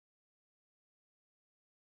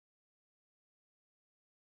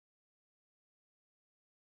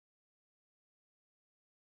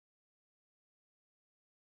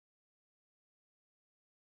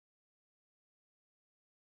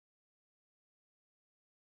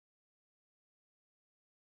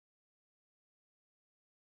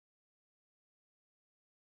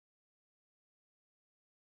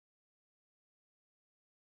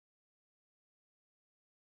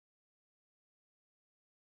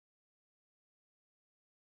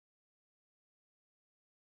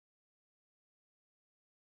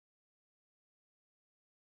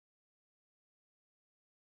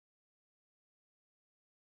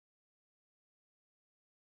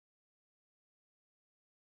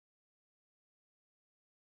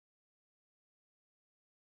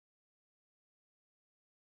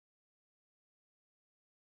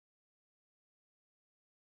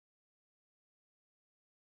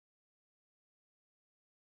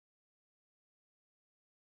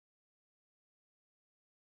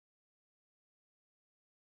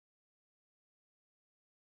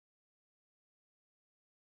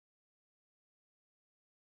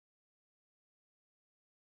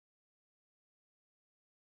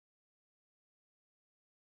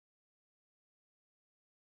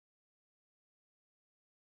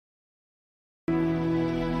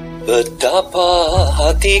Betapa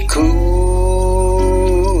hatiku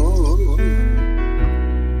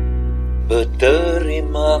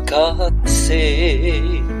berterima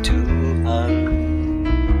kasih Tuhan,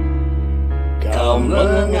 Kau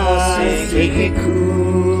mengasihiku,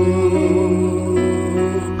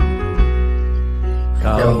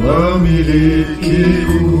 Kau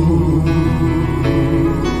memilikiku.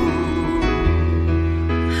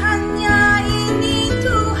 Hanya ini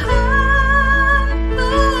Tuhan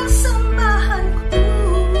persembahanku,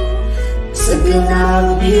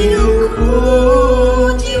 segenap hidupku,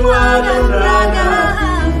 jiwa dan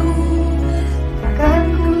ragaku. Takkan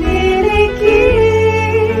ku miliki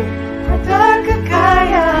harta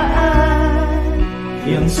kekayaan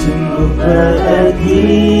Yang sungguh berarti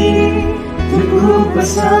ku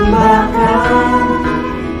persembahkan.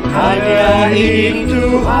 Hanya ini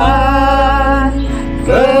Tuhan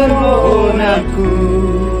permohonanku.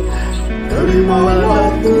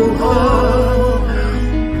 Terimalah Tuhan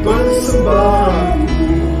persembahanku.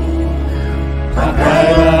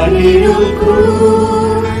 Pakailah hidupku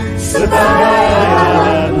sebagai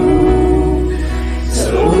alatmu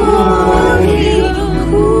seumur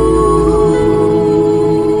hidupku.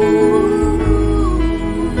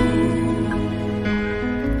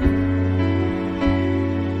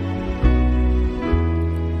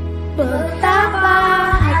 betapa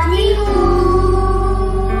hatiku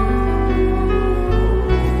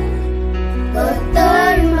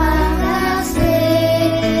berterima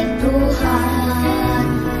kasih Tuhan,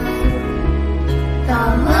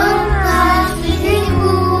 Kau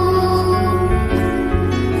mengasihiku,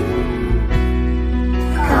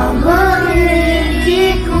 Kau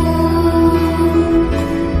memilikiku.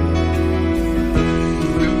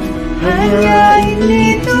 Hanya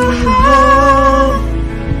ini Tuhan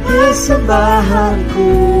persembahanku,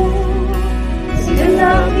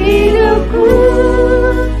 Segenap hidupku,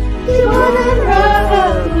 jiwa dan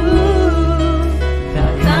ragaku.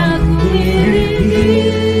 Takkan ku miliki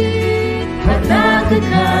harta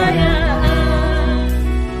kekayaan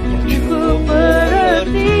yang cukup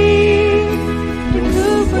berarti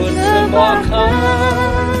untuk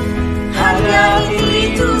persembahkan. Hanya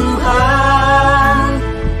ini Tuhan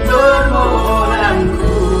permohonanku.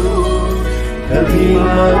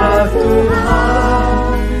 terimalah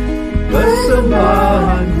Tuhan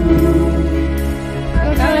persembahanku.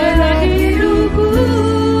 Pakailah hidupku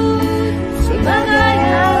sebagai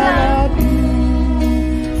alatmu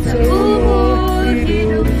seumur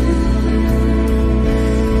hidupku.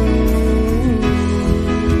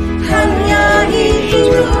 Hanya ini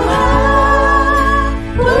Tuhan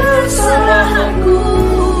persembahanku,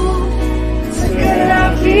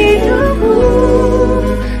 segenap hidupku,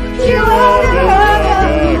 jiwa dan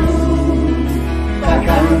ragaku.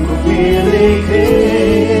 Takkan ku miliki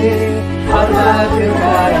harta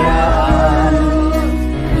kekayaan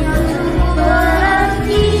Yang cukup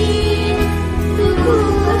berarti untukku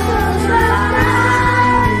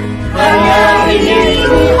persembahkan. hanya ini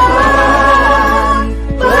Tuhan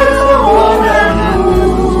permohonanku.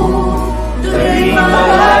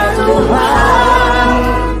 Terimalah Tuhan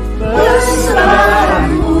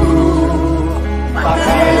persembahanku.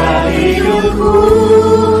 Pakailah hidupku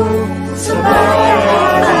sebagai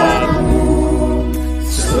alatmu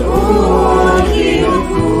seumur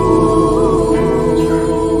hidupku.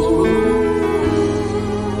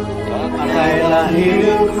 Pakailah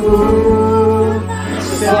hidupku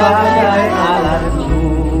sebagai alatmu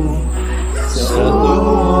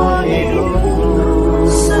seumur hidupku.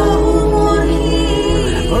 Seumur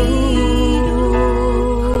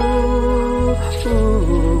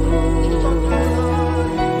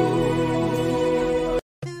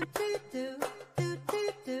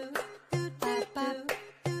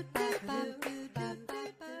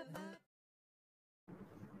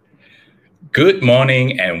Good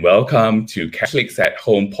morning and welcome to Catholics at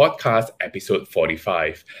Home podcast episode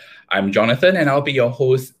 45. I'm Jonathan and I'll be your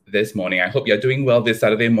host this morning. I hope you're doing well this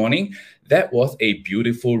Saturday morning. That was a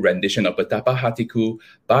beautiful rendition of Betapa Hatiku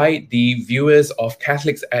by the viewers of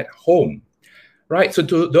Catholics at Home. Right, so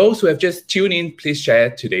to those who have just tuned in, please share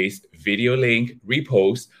today's video link,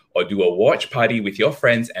 repost, or do a watch party with your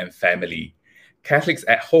friends and family. Catholics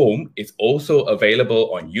at Home is also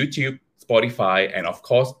available on YouTube, Spotify, and of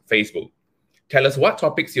course, Facebook. Tell us what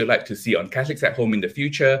topics you'd like to see on Catholics at Home in the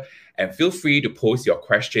future, and feel free to post your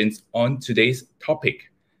questions on today's topic.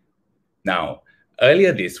 Now,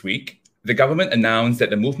 earlier this week, the government announced that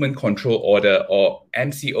the Movement Control Order, or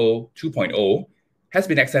MCO 2.0, has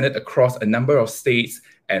been extended across a number of states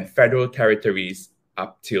and federal territories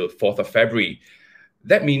up till 4th of February.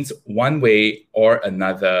 That means one way or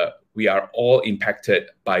another, we are all impacted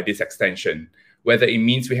by this extension. whether it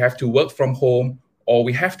means we have to work from home or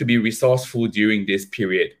we have to be resourceful during this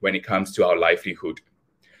period when it comes to our livelihood.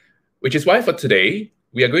 Which is why for today,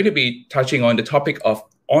 we are going to be touching on the topic of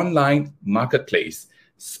online marketplace,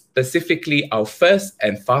 specifically our first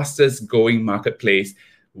and fastest growing marketplace,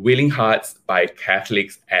 Willing Hearts by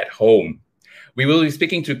Catholics at Home. We will be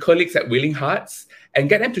speaking to colleagues at Willing Hearts and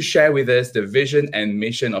get them to share with us the vision and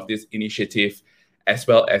mission of this initiative, as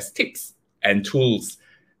well as tips and tools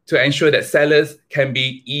to ensure that sellers can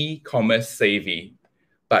be e-commerce savvy.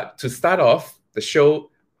 But to start off the show,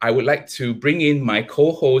 I would like to bring in my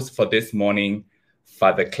co-host for this morning,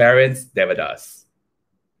 Father Clarence Devadas.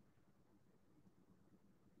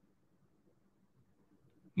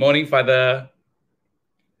 Morning, Father.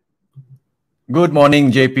 Good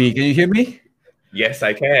morning, JP. Can you hear me? Yes,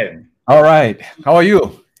 I can. All right. How are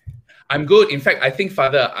you? I'm good. In fact, I think,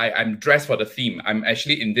 Father, I'm dressed for the theme. I'm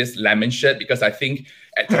actually in this lemon shirt because I think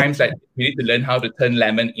at times like we need to learn how to turn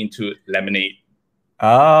lemon into lemonade.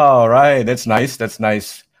 Oh, right. That's nice. That's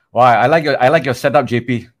nice. Wow, I like your setup,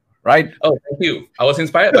 JP. Right? Oh, thank you. I was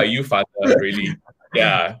inspired by you, Father, really.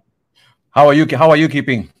 Yeah. How are you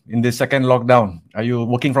keeping in this second lockdown? Are you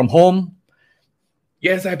working from home?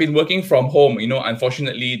 Yes, I've been working from home.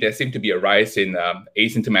 Unfortunately, there seemed to be a rise in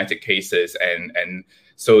asymptomatic cases. And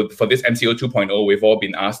so for this MCO 2.0, we've all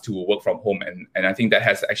been asked to work from home. And I think that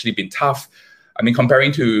has actually been tough. I mean,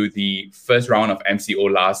 comparing to the first round of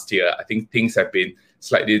MCO last year, I think things have been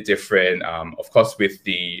slightly different. Of course, with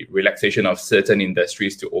the relaxation of certain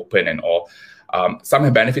industries to open and all. Some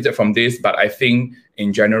have benefited from this, but I think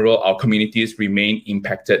in general, our communities remain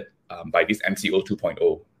impacted by this MCO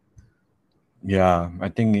 2.0. Yeah, I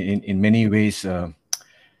think in many ways,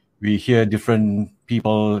 we hear different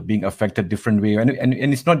people being affected different way. And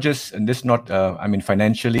it's not just, and this not,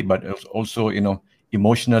 financially, but also,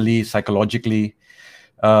 emotionally, psychologically,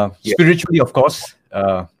 spiritually, of course.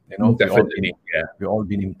 Definitely, we've all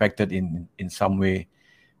been impacted in some way.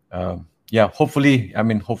 Hopefully,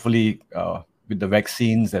 with the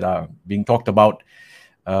vaccines that are being talked about,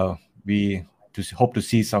 we hope to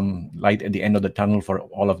see some light at the end of the tunnel for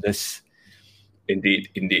all of this. Indeed,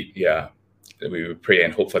 yeah. We will pray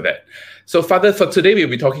and hope for that. So, Father, for today, we'll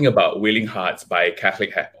be talking about Willing Hearts by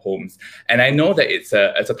Catholic Homes. And I know that it's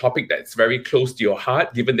a topic that's very close to your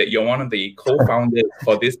heart, given that you're one of the co-founders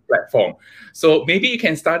for this platform. So maybe you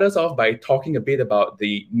can start us off by talking a bit about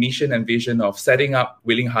the mission and vision of setting up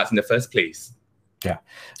Willing Hearts in the first place. Yeah.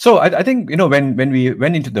 So I think, when we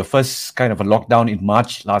went into the first kind of a lockdown in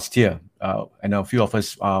March last year, and a few of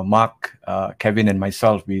us, Mark, Kevin, and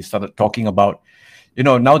myself, we started talking about,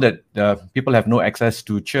 now that people have no access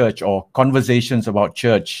to church or conversations about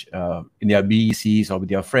church in their BECs or with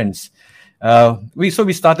their friends, we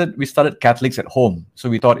started Catholics at Home. So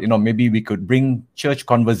we thought, maybe we could bring church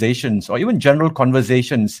conversations or even general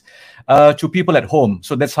conversations to people at home.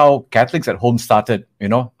 So that's how Catholics at Home started.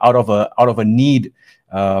 Out of a need,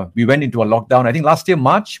 we went into a lockdown. I think last year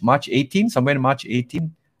March 18, somewhere in March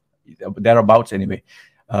 18, thereabouts anyway.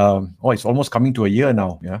 It's almost coming to a year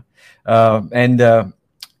now. Yeah.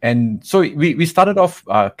 And so we started off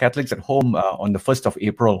Catholics at Home on the 1st of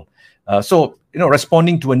April.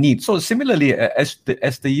 Responding to a need. So similarly, as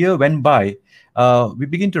the year went by, we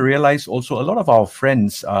begin to realize also a lot of our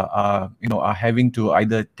friends are having to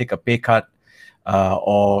either take a pay cut,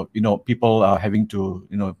 or people are having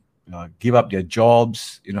to give up their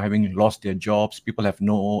jobs. Having lost their jobs, people have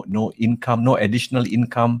no income, no additional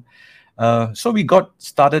income. So we got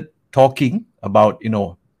started talking about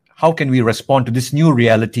how can we respond to this new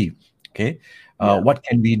reality. Okay. What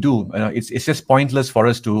can we do? It's just pointless for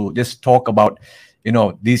us to just talk about,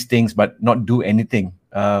 these things, but not do anything.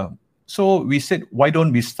 So we said, why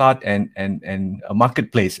don't we start a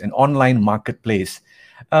marketplace, an online marketplace,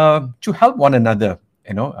 to help one another,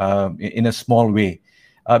 in a small way.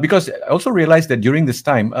 Because I also realized that during this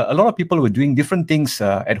time, a lot of people were doing different things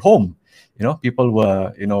at home. People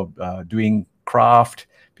were, doing craft.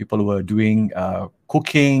 People were doing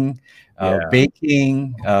cooking.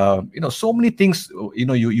 Baking, so many things,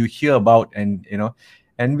 you hear about, and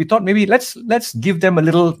we thought maybe let's give them a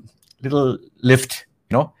little lift,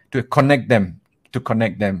 to connect them.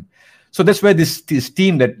 So that's where this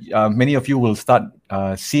team that many of you will start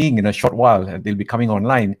seeing in a short while, they'll be coming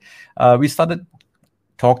online. We started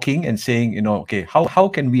talking and saying, okay, how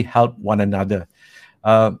can we help one another?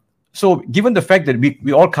 So given the fact that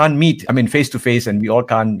we all can't meet, face to face, and we all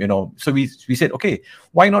can't, so we said, okay,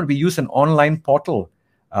 why not we use an online portal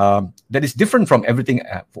that is different from everything,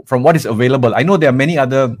 from what is available. I know there are many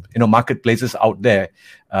other, marketplaces out there,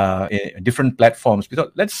 different platforms. We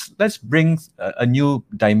thought, let's bring a new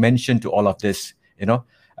dimension to all of this.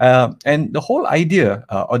 And the whole idea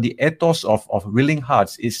or the ethos of Willing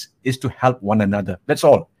Hearts is to help one another. That's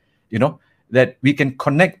all, that we can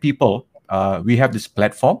connect people. We have this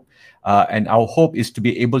platform, and our hope is to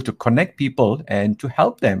be able to connect people and to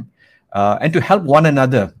help them and to help one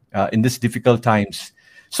another in these difficult times.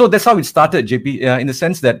 So that's how it started, JP, in the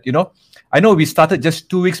sense that, I know we started just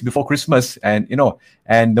 2 weeks before Christmas, and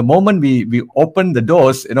and the moment we opened the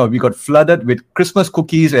doors, we got flooded with Christmas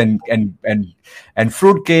cookies and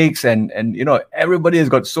fruit cakes, and everybody has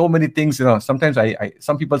got so many things. Sometimes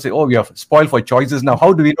some people say, oh, we are spoiled for choices now.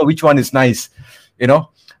 How do we know which one is nice?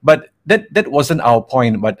 But that wasn't our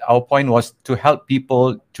point. But our point was to help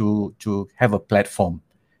people to have a platform.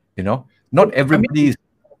 Not everybody is.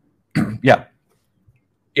 Yeah.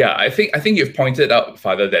 Yeah, I think you've pointed out,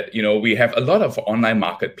 Father, that we have a lot of online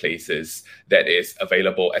marketplaces that is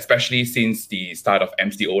available, especially since the start of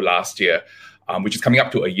MCO last year, which is coming up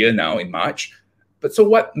to a year now in March. But so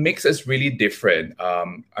what makes us really different?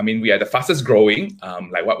 We are the fastest growing,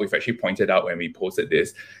 like what we've actually pointed out when we posted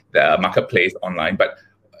this, the marketplace online. But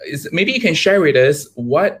maybe you can share with us,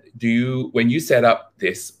 when you set up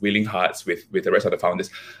this Willing Hearts with the rest of the founders,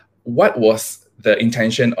 what was the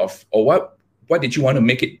intention of, or what did you want to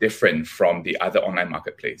make it different from the other online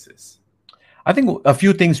marketplaces? I think a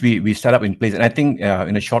few things we set up in place, and I think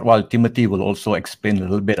in a short while Timothy will also explain a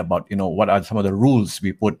little bit about what are some of the rules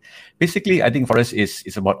we put. Basically, I think for us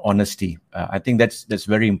is about honesty. I think that's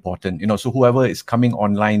very important. So whoever is coming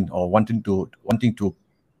online or wanting to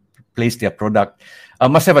place their product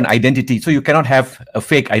must have an identity. So you cannot have a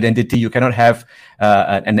fake identity. You cannot have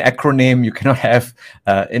an acronym. You cannot have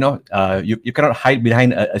you cannot hide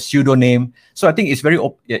behind a pseudonym. So I think it's very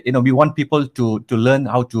we want people to learn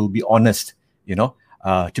how to be honest.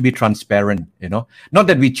 To be transparent. Not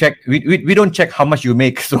that we don't check how much you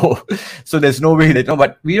make. So there's no way that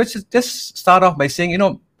but we just start off by saying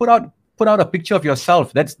put out a picture of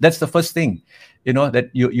yourself. That's the first thing. That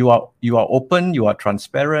you are open, you are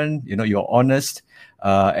transparent, you're honest,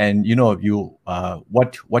 and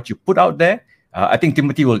what you put out there. I think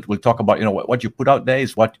Timothy will talk about what you put out there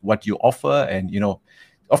is what you offer, and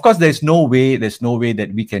of course there's no way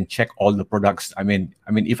that we can check all the products. I mean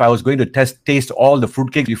if I was going to taste all the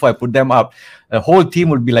fruitcakes before I put them up, the whole team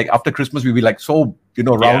would be like, after Christmas we'd be like so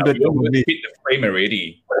rounded. We would hit the frame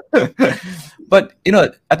already. But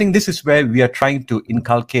I think this is where we are trying to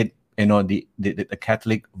inculcate the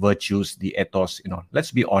Catholic virtues, the ethos.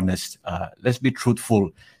 Let's be honest, let's be truthful,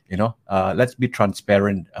 let's be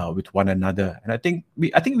transparent with one another. And I think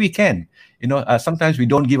we can. Sometimes we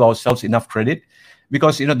don't give ourselves enough credit,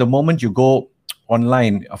 because the moment you go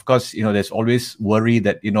online, of course, there's always worry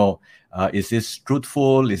that is this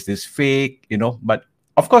truthful, is this fake, but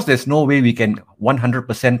of course there's no way we can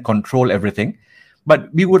 100% control everything,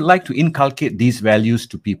 but we would like to inculcate these values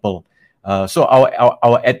to people. So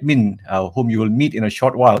our admin, whom you will meet in a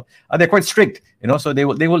short while, they're quite strict, so they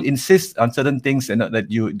will insist on certain things that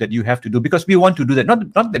you have to do, because we want to do that.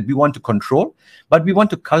 Not that we want to control, but we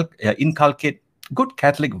want to inculcate good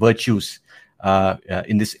Catholic virtues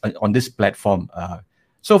on this platform.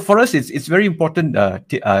 So for us, it's very important,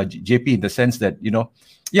 JP, in the sense that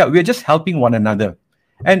we're just helping one another,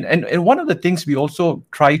 and one of the things we also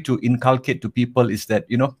try to inculcate to people is that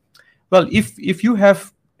well, if you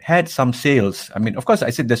have had some sales, of course,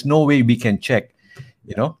 I said there's no way we can check,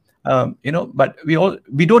 but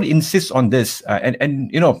we don't insist on this,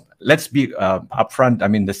 and let's be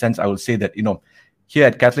upfront. The sense I will say that here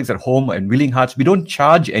at Catholics at Home and Willing Hearts, we don't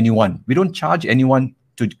charge anyone. We don't charge anyone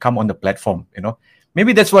to come on the platform.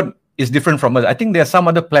 Maybe that's what is different from us. I think there are some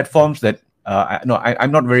other platforms that I'm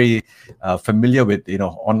not very familiar with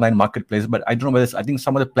online marketplace, but I don't know whether I think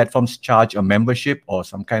some of the platforms charge a membership or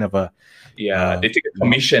some kind of a they take a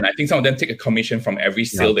commission. I think some of them take a commission from every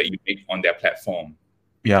sale that you make on their platform.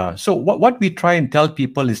 Yeah. So what we try and tell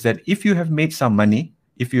people is that if you have made some money,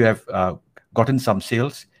 if you have gotten some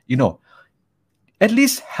sales, at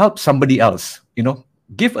least help somebody else.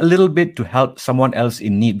 Give a little bit to help someone else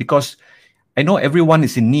in need, because I know everyone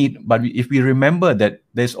is in need, but if we remember that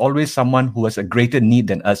there's always someone who has a greater need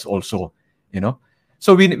than us also,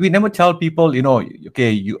 So we never tell people,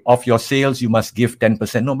 okay, of your sales, you must give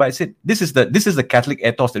 10%. No, but I said, this is the Catholic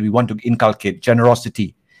ethos that we want to inculcate,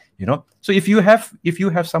 generosity, So if you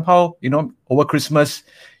have somehow, over Christmas,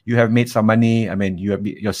 you have made some money,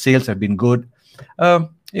 your sales have been good,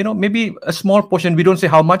 maybe a small portion, we don't say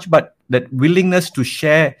how much, but that willingness to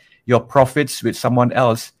share your profits with someone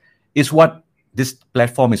else is what this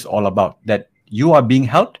platform is all about, that you are being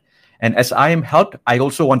helped. And as I am helped, I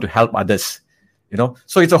also want to help others,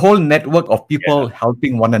 So it's a whole network of people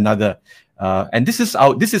helping one another, and this is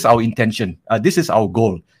our intention. This is our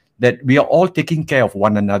goal, that we are all taking care of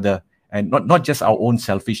one another and not just our own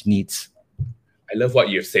selfish needs. I love what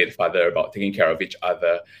you've said, Father, about taking care of each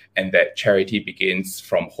other and that charity begins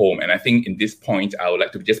from home. And I think in this point, I would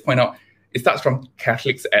like to just point out, it starts from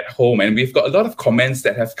Catholics at Home. And we've got a lot of comments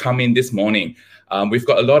that have come in this morning. We've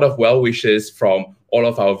got a lot of well wishes from all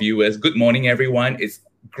of our viewers. Good morning, everyone. It's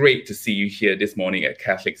great to see you here this morning at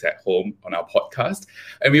Catholics at Home on our podcast.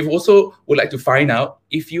 And we've also would like to find out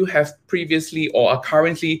if you have previously or are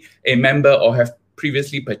currently a member or have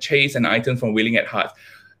previously purchased an item from Willing Hearts.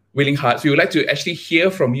 We would like to actually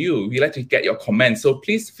hear from you. We'd like to get your comments. So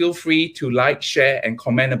please feel free to like, share, and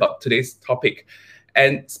comment about today's topic.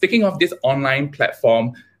 And speaking of this online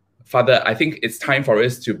platform, Father, I think it's time for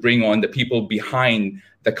us to bring on the people behind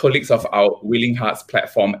the colleagues of our Willing Hearts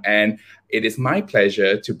platform. And it is my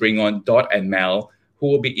pleasure to bring on Dot and Mel, who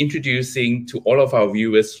will be introducing to all of our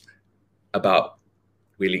viewers about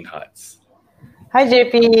Willing Hearts. Hi,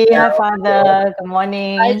 JP. Hi, Father. Good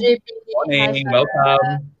morning. Hi, JP. Morning. Hi,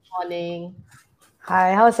 Welcome. Morning.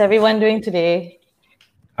 Hi. How's everyone doing today?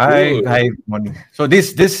 Hi. Morning. So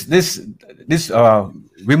this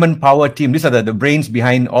women power team. These are the brains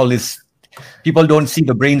behind all this. People don't see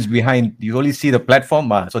the brains behind. You only see the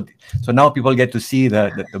platform. So now people get to see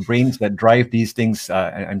the brains that drive these things.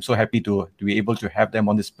 And I'm so happy to be able to have them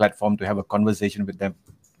on this platform to have a conversation with them.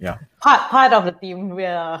 Yeah. Part of the team.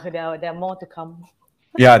 There are more to come.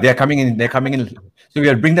 Yeah, they're coming in. So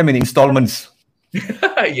we'll bring them in installments.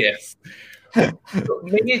 Yes. So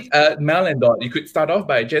maybe Mel and Dot, you could start off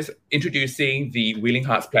by just introducing the Willing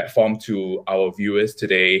Hearts platform to our viewers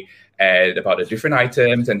today, and about the different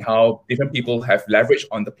items and how different people have leveraged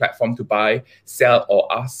on the platform to buy, sell,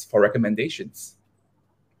 or ask for recommendations.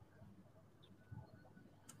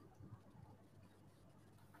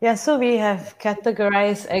 Yeah, so we have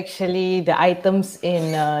categorized actually the items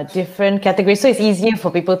in different categories. So it's easier for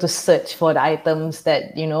people to search for the items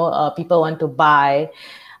that, people want to buy.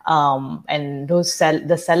 And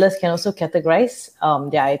the sellers can also categorize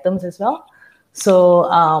their items as well. So,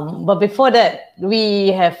 but before that,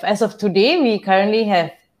 we have, as of today, we currently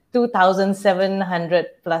have 2,700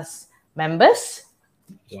 plus members.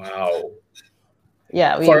 Wow.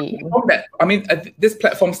 Yeah, this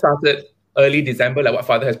platform started early December, like what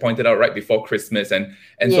Father has pointed out, right before Christmas, and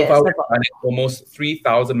yes, so far we've done almost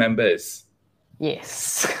 3,000 members.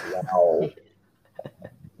 Yes. Wow.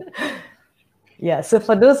 Yeah, so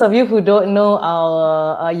for those of you who don't know,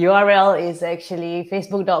 our URL is actually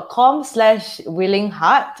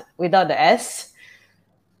facebook.com/willingheart without the S.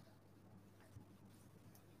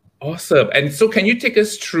 Awesome. And so can you take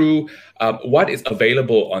us through what is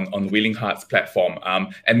available on Willing Hearts platform?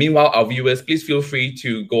 And meanwhile, our viewers, please feel free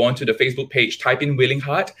to go onto the Facebook page, type in Willing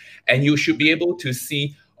Heart, and you should be able to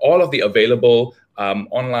see all of the available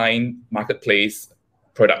online marketplace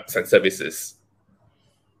products and services.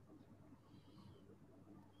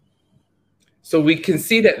 So we can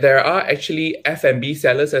see that there are actually F&B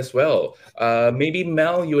sellers as well. Maybe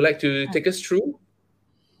Mel, you would like to take us through?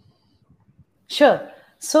 Sure.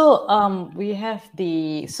 So we have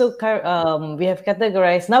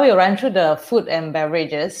categorized. Now we'll run through the food and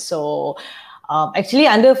beverages. So actually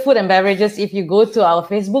under food and beverages, if you go to our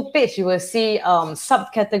Facebook page, you will see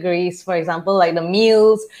subcategories, for example, like the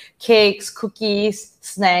meals, cakes, cookies,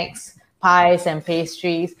 snacks, pies, and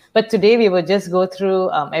pastries. But today we will just go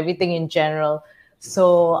through everything in general.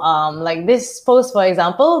 So like this post, for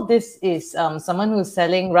example, this is someone who's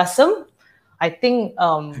selling rasam. I think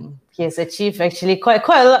he has achieved actually quite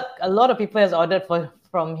a lot of people has ordered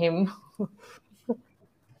from him.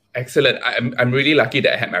 Excellent. I'm really lucky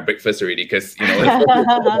that I had my breakfast already, because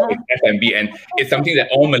it's F&B, and it's something that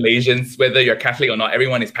all Malaysians, whether you're Catholic or not,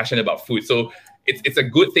 everyone is passionate about food. So it's a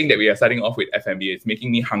good thing that we are starting off with F&B. It's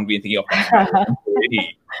making me hungry and thinking of that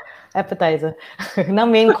already. Appetizer. Now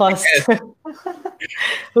main course.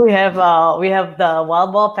 we have the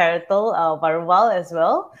wild boar perotal varubal as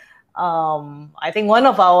well. I think one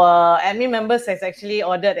of our admin members has actually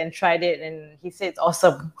ordered and tried it, and he said it's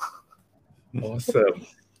awesome. Awesome.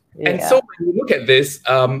 Yeah. And so when you look at this,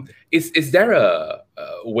 is there a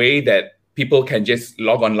way that people can just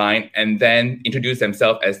log online and then introduce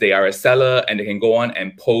themselves as they are a seller, and they can go on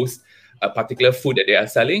and post a particular food that they are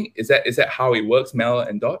selling? Is that how it works, Mel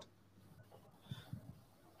and Dot?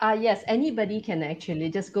 Yes, anybody can actually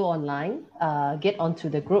just go online, get onto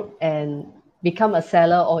the group and become a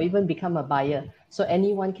seller or even become a buyer. So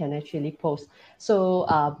anyone can actually post. So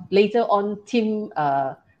later on,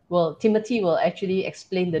 Timothy will actually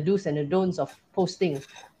explain the do's and the don'ts of posting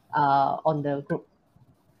on the group.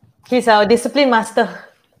 He's our discipline master.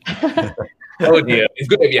 Oh dear, it's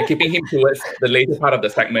good that we are keeping him towards the later part of the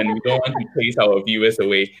segment. We don't want to chase our viewers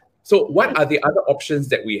away. So what are the other options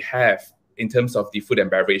that we have in terms of the food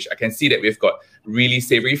and beverage? I can see that we've got really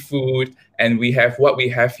savory food, and we have what we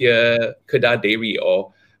have here, Kedah Dairy,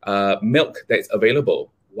 or milk that's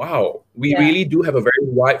available. Wow, we really do have a very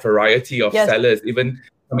wide variety of sellers, even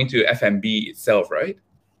coming to F&B itself, right?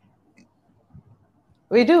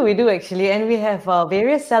 We do actually, and we have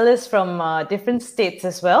various sellers from different states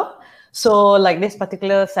as well. So like this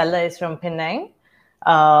particular seller is from Penang.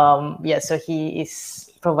 So he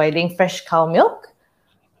is providing fresh cow milk.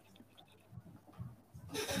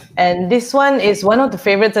 And this one is one of the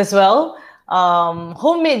favorites as well.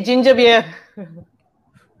 Homemade ginger beer.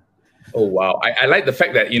 Oh, wow. I like the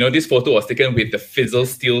fact that, this photo was taken with the fizzle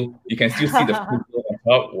still. You can still see the fizzle on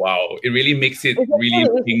top. Wow. It really makes it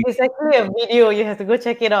It's actually a video. You have to go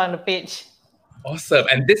check it out on the page. Awesome.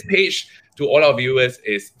 And this page, to all our viewers,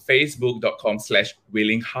 is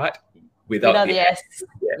facebook.com/willingheart without the S.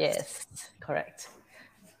 Yes, correct.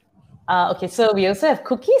 Okay, so we also have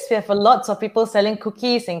cookies. We have lots of people selling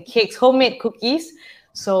cookies and cakes, homemade cookies.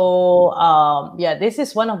 So this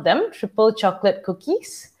is one of them, triple chocolate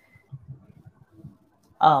cookies.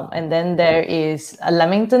 And then there is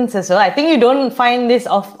lamingtons as well. I think you don't find this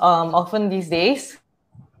often these days.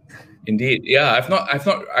 Indeed, yeah.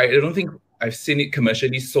 I don't think I've seen it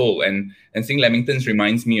commercially sold, and seeing lamingtons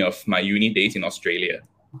reminds me of my uni days in Australia.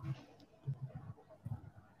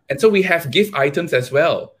 And so we have gift items as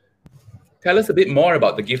well. Tell us a bit more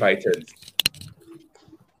about the gift items.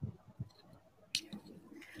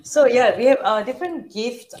 So we have different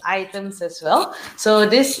gift items as well. So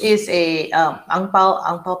this is a ang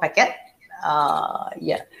pao packet.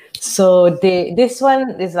 So this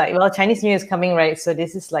one is like, Chinese New Year is coming, right? So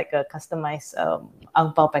this is like a customized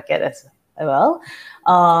ang pao packet as well.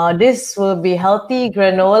 This will be healthy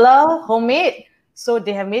granola, homemade. So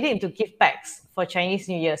they have made it into gift packs for Chinese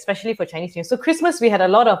New Year, especially for Chinese New Year. So Christmas, we had a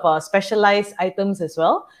lot of specialized items as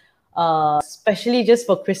well, especially just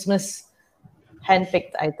for Christmas,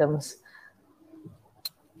 hand-picked items.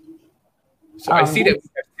 So I see that we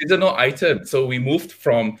have seasonal items. So we moved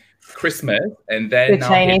from Christmas and then now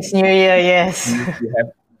Chinese New Year, yes.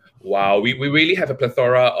 Wow, we really have a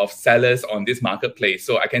plethora of sellers on this marketplace.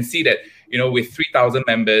 So I can see that, with 3,000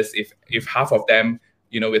 members, if half of them,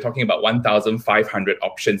 we're talking about 1,500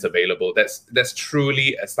 options available. That's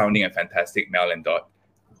truly astounding and fantastic, Mel and Dot.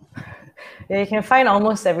 Yeah, you can find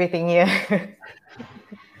almost everything here.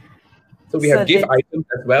 So we have gift items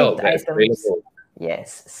as well that's available.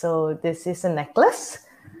 Yes, so this is a necklace.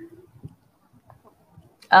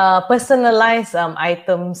 Personalized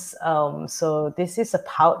items. So this is a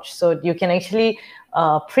pouch. So you can actually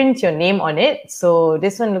print your name on it. So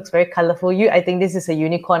this one looks very colorful. I think this is a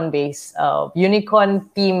unicorn-based, unicorn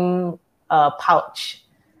theme pouch.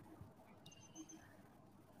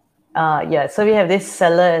 So we have this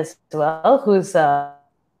seller as well, who's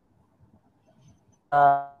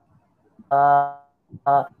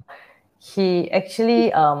he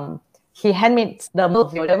actually he handmade the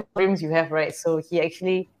milk, whatever dreams you have, right? So he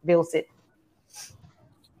actually builds it.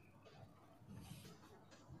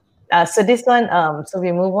 So this one, so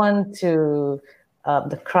we move on to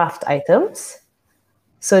the craft items.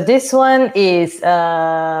 So this one is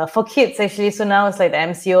for kids actually. So now it's like the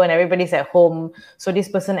MCO and everybody's at home. So this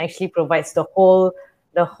person actually provides the whole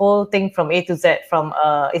thing from A to Z. From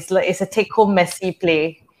it's a take-home messy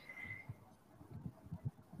play.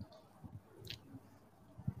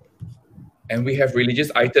 And we have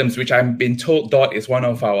religious items, which I've been told, Dot, is one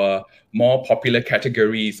of our more popular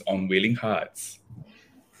categories on Willing Hearts.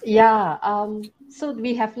 Yeah, so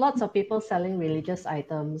we have lots of people selling religious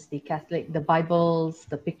items, the Catholic, the Bibles,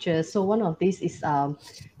 the pictures. So one of these is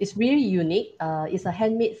really unique. It's a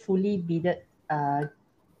handmade, fully beaded,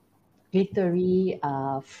 glittery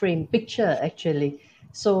frame picture, actually.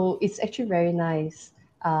 So it's actually very nice.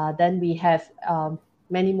 Then we have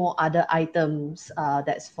many more other items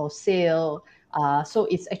that's for sale. So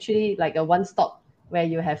it's actually like a one-stop where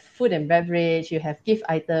you have food and beverage, you have gift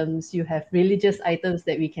items, you have religious items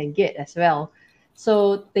that we can get as well.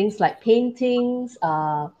 So things like paintings,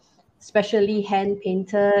 specially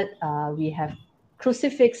hand-painted, we have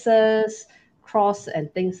crucifixes, cross,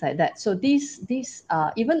 and things like that. So these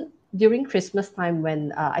even during Christmas time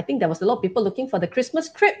when I think there was a lot of people looking for the Christmas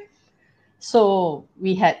crib. So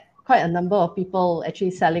we had quite a number of people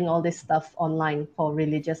actually selling all this stuff online for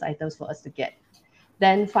religious items for us to get.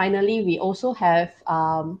 Then finally, we also have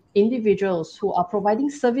individuals who are providing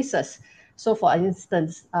services. So for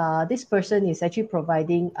instance, this person is actually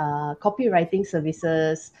providing copywriting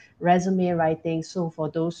services, resume writing, so for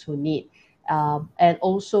those who need. And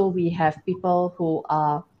also we have people who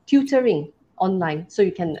are tutoring online. So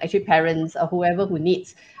you can actually parents or whoever who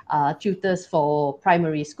needs tutors for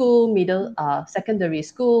primary school, secondary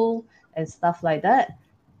school, and stuff like that.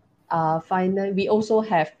 Finally, we also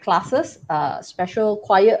have classes, special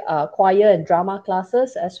choir and drama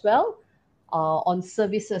classes as well. On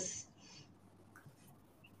services,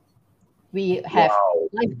 we have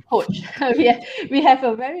life coach. we have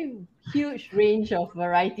a very huge range of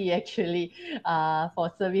variety actually for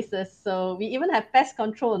services. So we even have pest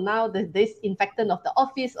control now. The disinfectant of the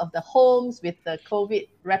office, of the homes, with the COVID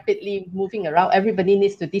rapidly moving around, everybody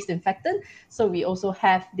needs to disinfectant. So we also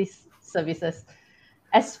have these services,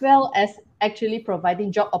 as well as actually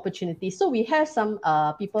providing job opportunities. So we have some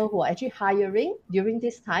people who are actually hiring during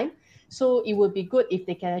this time. So it would be good if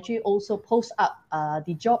they can actually also post up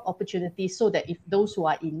the job opportunities, so that if those who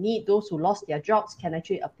are in need, those who lost their jobs, can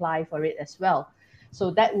actually apply for it as well.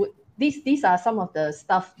 So that would these are some of the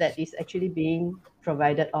stuff that is actually being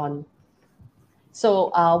provided on.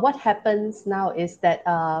 So what happens now is that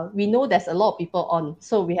we know there's a lot of people on.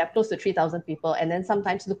 So we have close to 3,000 people. And then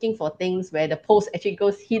sometimes looking for things where the post actually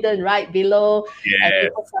goes hidden right below. And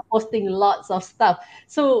people are posting lots of stuff.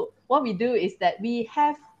 So what we do is that we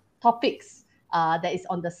have topics that is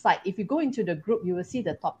on the site. If you go into the group, you will see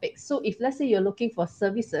the topics. So if let's say you're looking for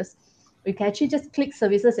services, you can actually just click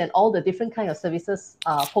services and all the different kind of services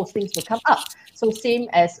postings will come up. So same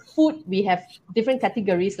as food, we have different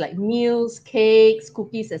categories like meals, cakes,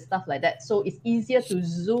 cookies, and stuff like that. So it's easier to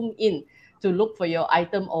zoom in to look for your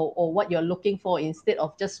item or what you're looking for, instead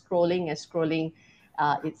of just scrolling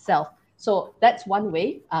itself. So that's one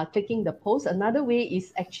way, clicking the post. Another way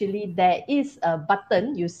is actually there is a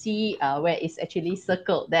button you see where it's actually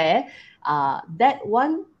circled there. That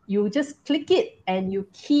one, you just click it and you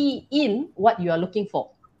key in what you are looking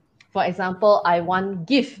for. For example, I want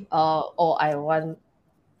gift, or I want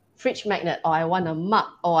fridge magnet, or I want a mug,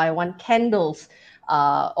 or I want candles,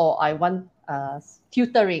 or I want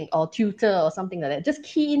tutoring or tutor or something like that. Just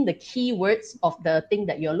key in the keywords of the thing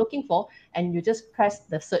that you're looking for, and you just press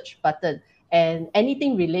the search button, and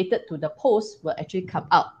anything related to the post will actually come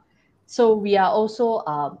out. So we are also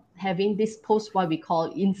having this post, what we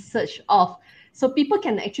call in search of. So people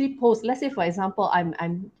can actually post, let's say, for example,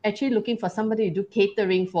 I'm actually looking for somebody to do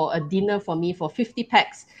catering for a dinner for me for 50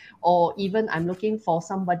 packs, or even I'm looking for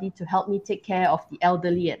somebody to help me take care of the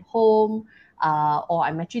elderly at home, or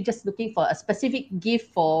I'm actually just looking for a specific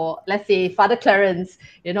gift for, let's say, Father Clarence,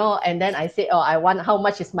 and then I say, I want, how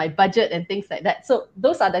much is my budget, and things like that. So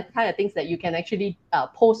those are the kind of things that you can actually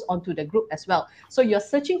post onto the group as well. So you're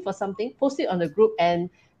searching for something, post it on the group, and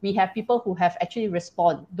we have people who have actually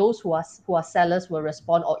respond. Those who are sellers will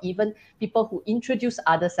respond, or even people who introduce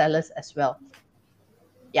other sellers as well.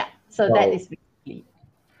 Yeah, so that is basically.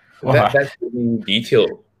 That's really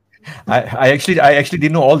detailed. I actually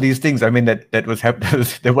didn't know all these things. I mean that was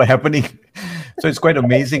that were happening. So it's quite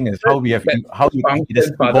amazing as how we have it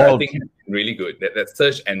has evolved. I think has been really good. That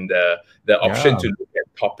search and the option to look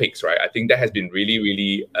at topics, right? I think that has been really,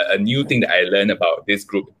 really a new thing that I learned about this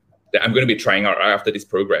group that I'm going to be trying out right after this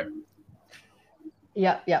program.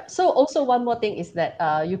 Yeah. So also one more thing is that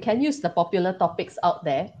you can use the popular topics out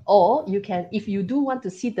there, or you can, if you do want to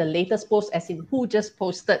see the latest post, as in who just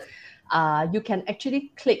posted, you can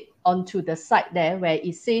actually click onto the site there where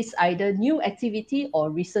it says either new activity or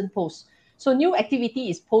recent post. So new activity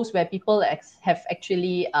is posts where people have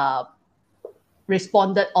actually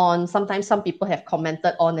responded on. Sometimes some people have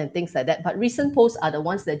commented on and things like that. But recent posts are the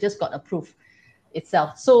ones that just got approved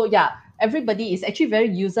itself. So yeah, everybody is actually very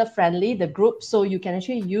user friendly, the group. So you can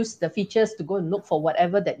actually use the features to go and look for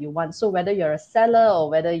whatever that you want. So whether you're a seller or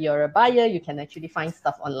whether you're a buyer, you can actually find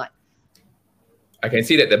stuff online. I can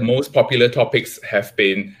see that the most popular topics have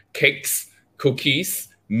been cakes, cookies,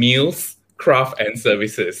 meals, craft, and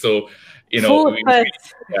services. So, food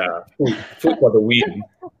food for the win.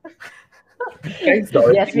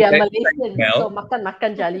 Yes, we are Malaysian, so makan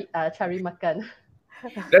cari makan.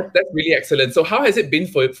 That's really excellent. So how has it been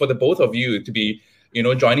for the both of you to be,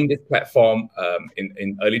 joining this platform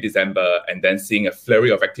in early December, and then seeing a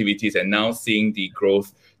flurry of activities, and now seeing the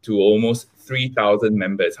growth to almost 3,000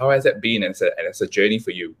 members? How has that been as a journey for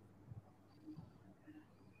you?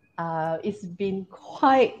 It's been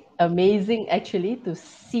quite amazing actually to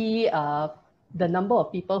see the number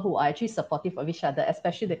of people who are actually supportive of each other,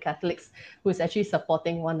 especially the Catholics who is actually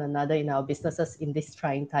supporting one another in our businesses in these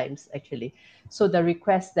trying times actually. So the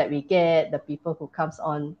requests that we get, the people who comes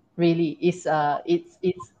on, really is it's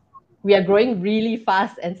we are growing really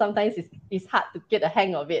fast, and sometimes it's hard to get a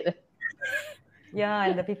hang of it. Yeah,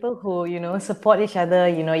 and the people who, support each other,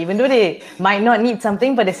 even though they might not need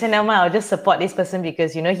something, but they say, no, I'll just support this person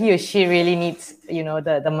because, he or she really needs,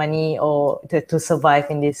 the money or to survive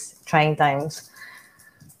in these trying times.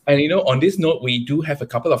 And, on this note, we do have a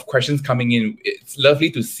couple of questions coming in. It's lovely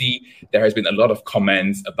to see there has been a lot of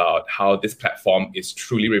comments about how this platform is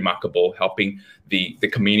truly remarkable, helping the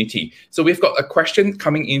community. So we've got a question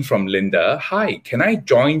coming in from Linda. Hi, can I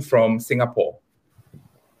join from Singapore?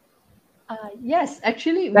 Yes,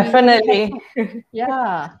 actually. Definitely.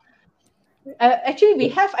 Yeah. Actually, we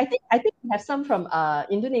have, I think we have some from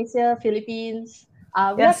Indonesia, Philippines.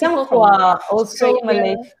 We have some people who from are also Australia.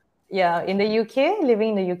 Malaysia. Yeah, in the UK,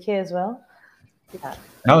 living in the UK as well. Yeah.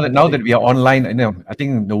 Now that we are online, I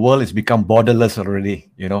think the world has become borderless already.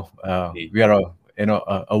 We are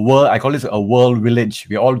a world. I call this a world village.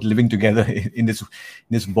 We're all living together in this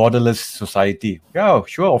borderless society. Yeah,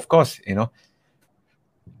 sure, of course.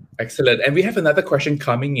 Excellent. And we have another question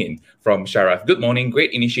coming in from Sharaf. Good morning.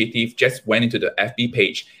 Great initiative. Just went into the FB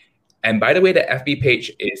page. And by the way, the FB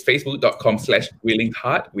page is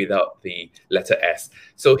facebook.com/willingheart without the letter S.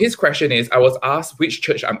 So his question is, I was asked which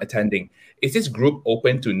church I'm attending. Is this group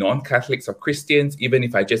open to non-Catholics or Christians, even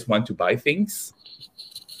if I just want to buy things?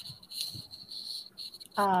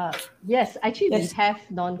 Yes, actually, Yes. we have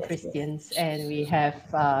non-Christians and we have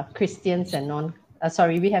Christians and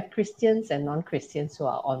we have Christians and non-Christians who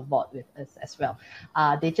are on board with us as well.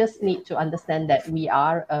 They just need to understand that we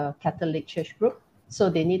are a Catholic church group. So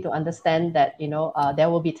they need to understand that, there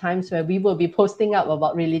will be times where we will be posting up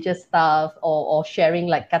about religious stuff or sharing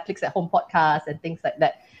like Catholics at Home podcast and things like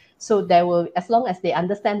that. So there will, as long as they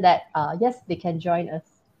understand that, yes, they can join us.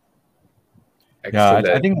 Excellent.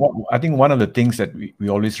 Yeah, I think one of the things that we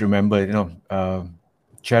always remember,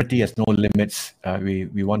 charity has no limits.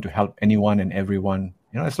 We want to help anyone and everyone,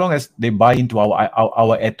 as long as they buy into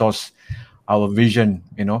our ethos, our vision,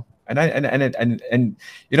 And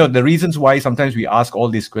the reasons why sometimes we ask all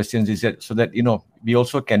these questions is that so that we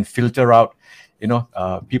also can filter out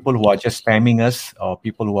people who are just spamming us or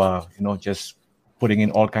people who are just putting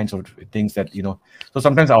in all kinds of things that So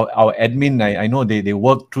sometimes our admin, I know they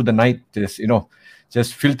work through the night,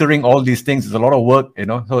 just filtering all these things is a lot of work,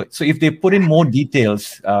 So if they put in more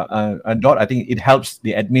details, I think it helps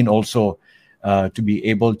the admin also to be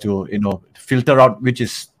able to filter out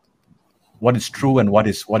what is true and what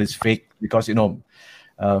is fake, because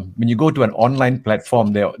when you go to an online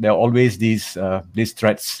platform, there are always these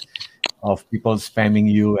threats of people spamming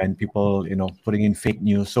you and people putting in fake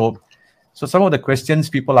news. So some of the questions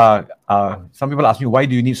some people ask me, why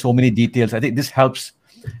do you need so many details? I think this helps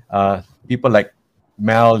people like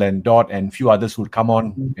Mel and Dot and few others who come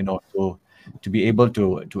on to be able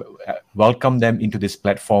to welcome them into this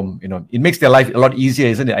platform. It makes their life a lot easier,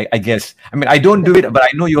 isn't it? I guess. I mean, I don't do it, but I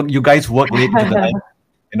know you guys work late into the night.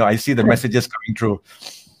 I see the messages coming through.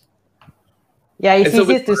 Yeah, it's And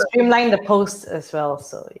so easier to streamline the posts as well.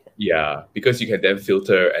 So Yeah, because you can then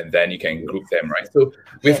filter and then you can group them, right? So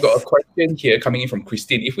we've got a question here coming in from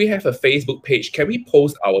Christine. If we have a Facebook page, can we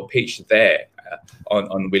post our page there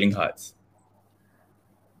on Willing Hearts?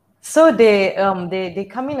 So they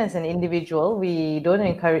come in as an individual. We don't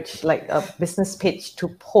encourage like a business page to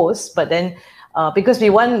post, but then because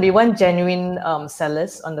we want genuine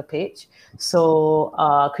sellers on the page. So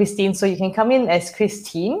Christine, so you can come in as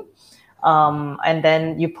Christine, and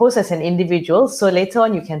then you post as an individual. So later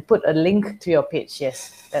on, you can put a link to your page.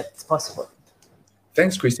 Yes, that's possible.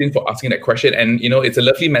 Thanks, Christine, for asking that question. And it's a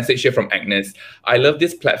lovely message here from Agnes. I love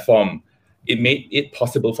this platform. It made it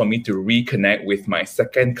possible for me to reconnect with my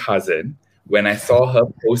second cousin when I saw her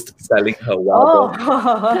post selling her wild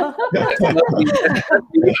Oh, That's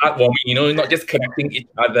really heartwarming, not just connecting each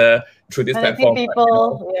other through this platform.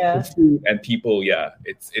 people, yeah. Food and people, yeah.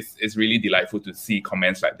 It's really delightful to see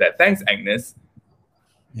comments like that. Thanks, Agnes.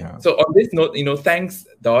 Yeah. So on this note, thanks,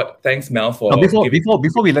 Dot. Thanks, Mel, for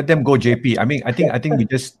before we let them go, JP. I think we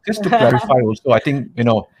just to clarify also. I think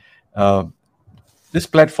this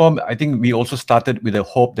platform, I think we also started with a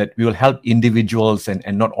hope that we will help individuals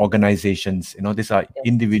and not organizations. These are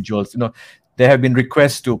individuals. There have been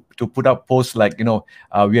requests to put up posts like, we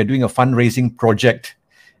are doing a fundraising project,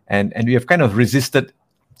 and we have kind of resisted.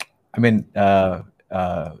 I mean,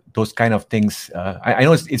 those kind of things. I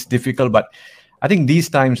know it's difficult, but I think these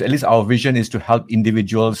times, at least our vision is to help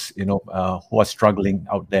individuals, who are struggling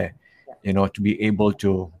out there, to be able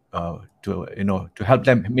to help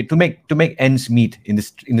them to make ends meet in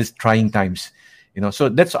this trying times. So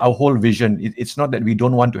that's our whole vision. It's not that we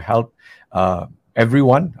don't want to help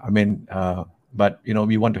everyone. I mean, but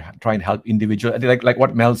we want to try and help individual. Like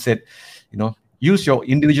what Mel said, use your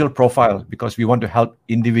individual profile, because we want to help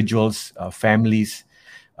individuals, families,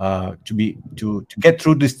 to get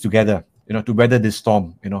through this together. To weather this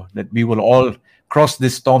storm. That we will all cross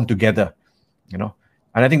this storm together. And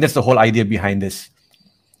I think that's the whole idea behind this.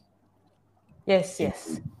 Yes,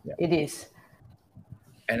 it is.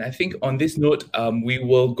 And I think on this note, we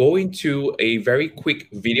will go into a very quick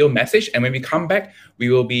video message. And when we come back, we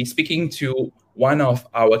will be speaking to one of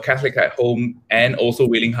our Catholics at Home and also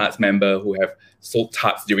Willing Hearts member who have sold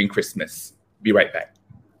tarts during Christmas. Be right back.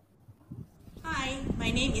 Hi,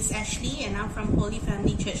 my name is Ashley and I'm from Holy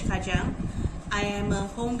Family Church, Kajang. I am a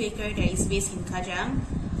home baker that is based in Kajang.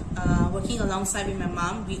 Working alongside with my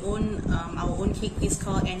mom, we own our own cake place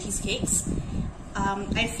called Angie's Cakes.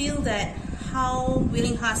 I feel that how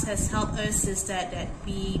Willing Hearts has helped us is that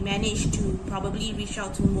we managed to probably reach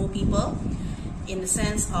out to more people in the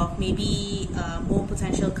sense of maybe more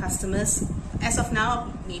potential customers. As of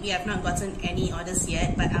now, maybe I've not gotten any orders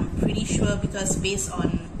yet, but I'm pretty sure because based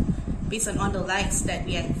on all the likes that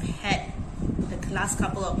we have had the last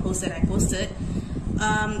couple of posts that I posted,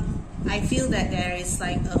 I feel that there is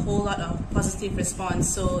like a whole lot of positive response.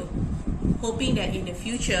 So hoping that in the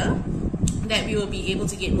future that we will be able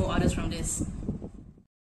to get more orders from this.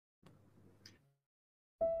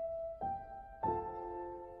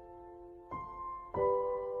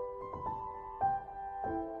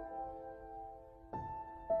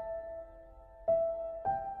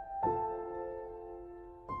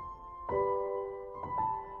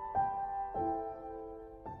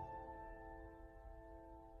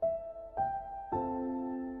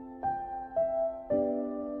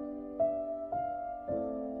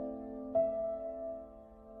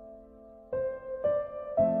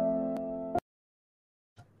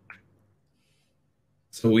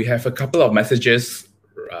 So we have a couple of messages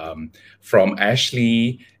from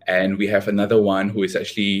Ashley, and we have another one who is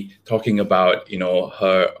actually talking about,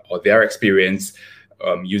 her or their experience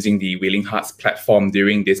using the Willing Hearts platform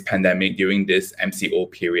during this pandemic, during this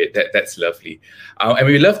MCO period. That's lovely. And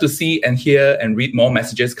we love to see and hear and read more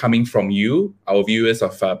messages coming from you, our viewers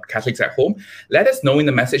of Catholics at Home. Let us know in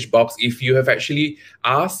the message box if you have actually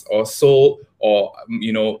asked or sold or,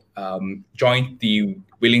 joined the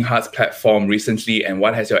Willing Hearts platform recently, and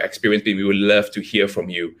what has your experience been? We would love to hear from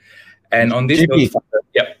you. And on this JP,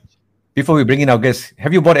 note, before we bring in our guests,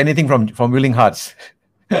 have you bought anything from Willing Hearts?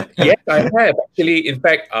 Yes, I have actually. In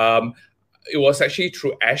fact, it was actually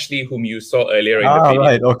through Ashley, whom you saw earlier in the video.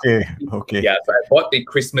 Right. Okay. Yeah, so I bought the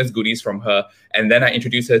Christmas goodies from her, and then I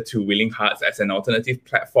introduced her to Willing Hearts as an alternative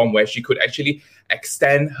platform where she could actually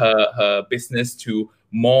extend her business to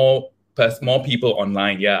more people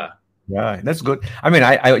online. Yeah, that's good. I mean,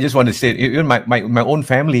 I just want to say, even my own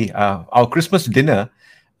family, our Christmas dinner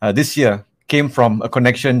this year came from a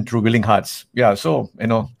connection through Willing Hearts. Yeah, so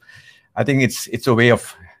I think it's a way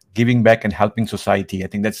of giving back and helping society. I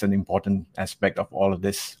think that's an important aspect of all of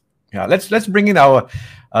this. Yeah, let's bring in our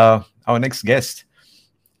next guest.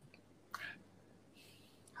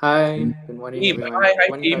 Hi, good morning, everyone. Hi,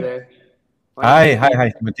 morning, brother.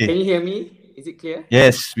 Hi, Timothy. Can you hear me? Is it clear?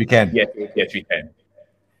 Yes, we can. Yes, we can.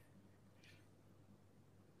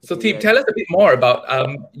 So, Tim, tell us a bit more about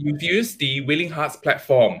you've used the Willing Hearts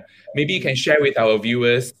platform. Maybe you can share with our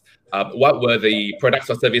viewers what were the products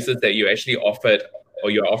or services that you actually offered or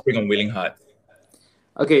you're offering on Willing Hearts.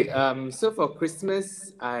 Okay, so for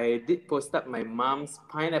Christmas, I did post up my mom's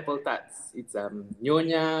pineapple tarts. It's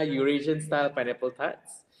Nyonya Eurasian style pineapple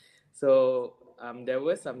tarts. So there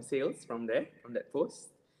were some sales from that post.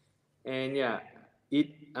 And yeah, it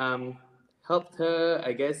helped her,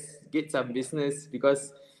 I guess, get some business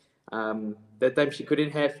because that time she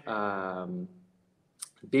couldn't have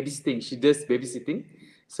babysitting. She does babysitting.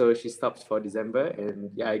 So she stopped for December.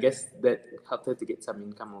 And yeah, I guess that helped her to get some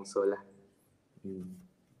income also lah.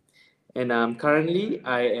 And currently,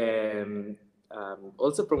 I am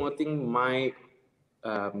also promoting my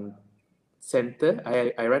center.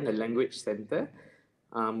 I run a language center.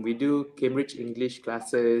 We do Cambridge English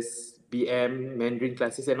classes, BM, Mandarin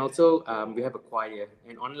classes, and also we have a choir,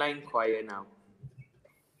 an online choir now.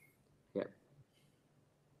 Yeah.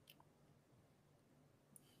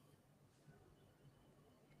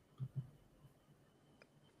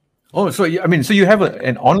 Oh, so you have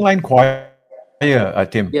an online choir,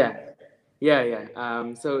 Tim? Yeah.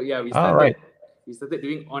 So yeah, we started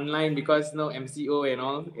doing online because no MCO and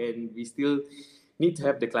all, and we still need to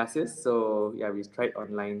have the classes. So yeah, we tried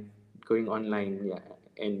going online. Yeah,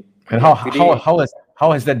 and how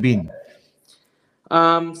has that been?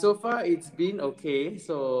 So far it's been okay.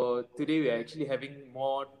 So today we are actually having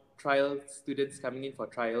more trial students coming in for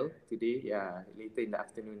trial today. Yeah, later in the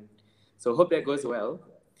afternoon. So hope that goes well.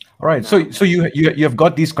 All right. So you have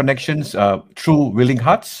got these connections through Willing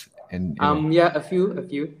Hearts and yeah, a few.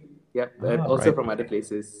 Yep, also right. from other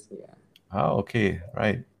places. Yeah. Okay,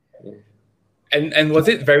 right. Yeah. And was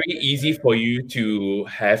it very easy for you to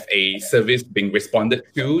have a service being responded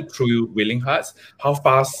to through Willing Hearts? How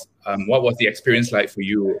fast? What was the experience like for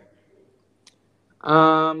you?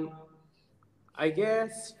 I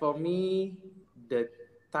guess for me, the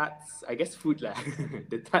tarts, I guess food lah.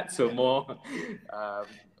 The tarts were more,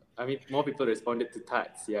 more people responded to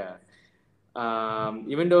tarts, yeah.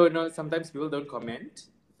 Even though sometimes people don't comment,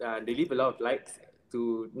 they leave a lot of likes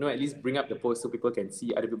to at least bring up the post so people can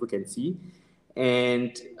see, other people can see.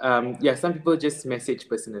 And some people just message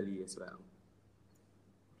personally as well.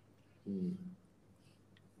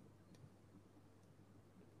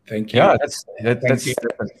 Thank you. Yeah, that's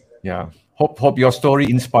yeah. Hope your story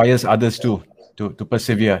inspires others to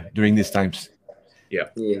persevere during these times. Yeah.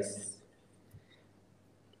 Yes.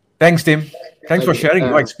 Thanks, Tim. Thanks for sharing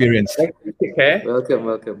your experience. Take care.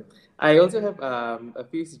 Welcome. I also have a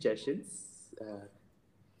few suggestions.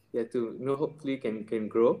 To hopefully can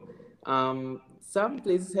grow. Some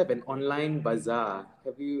places have an online bazaar.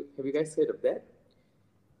 Have you guys heard of that?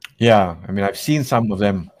 Yeah, I've seen some of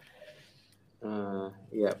them.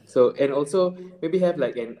 So, and also maybe have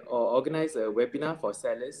or organize a webinar for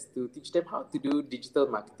sellers to teach them how to do digital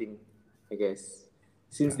marketing, I guess.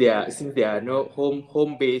 Since they are no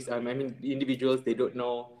home based, individuals, they don't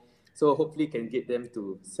know. So hopefully can get them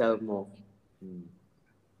to sell more.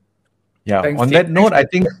 Yeah. Thanks, On Tim. that note, I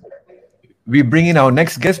think we bring in our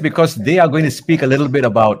next guest because they are going to speak a little bit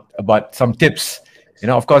about some tips.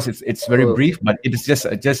 Of course, it's very brief, but it is just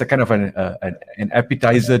a kind of an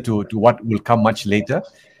appetizer to what will come much later.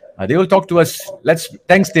 They will talk to us.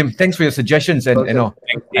 Thanks, Tim. Thanks for your suggestions, and and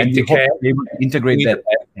we hope we're able to integrate that.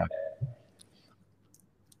 Yeah.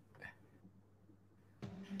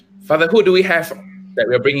 Father, who do we have that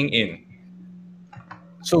we're bringing in?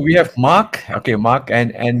 So we have Mark. Okay, Mark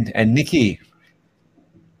and Nikki.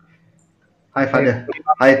 Hi, Father.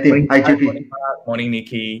 Hi, Tim. Hi, JP. Morning,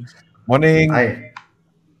 Nikki. Morning. Hi.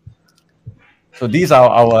 So these are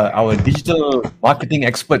our digital marketing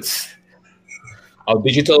experts. Our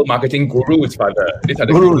digital marketing gurus, Father. These are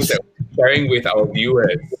the gurus that we're sharing with our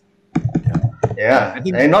viewers. Yeah,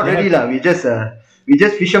 not really lah. We just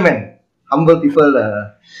fishermen, humble people.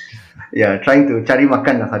 Trying to cari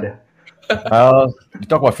makan lah, Father. You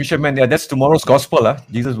talk about fishermen. Yeah, that's tomorrow's gospel.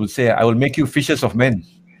 Jesus would say, "I will make you fishers of men."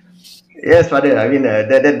 Yes, Father.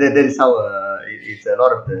 That is how it's a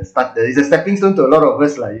lot of the start. It's a stepping stone to a lot of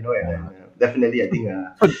us lah. Definitely, I think.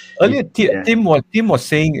 Earlier, Tim was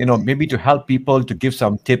saying, maybe to help people, to give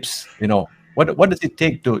some tips. What does it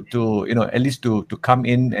take to at least to come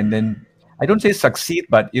in and then, I don't say succeed,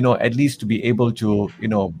 but at least to be able to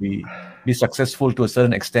be successful to a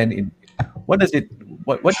certain extent. What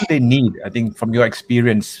do they need? I think from your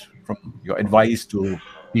experience, from your advice to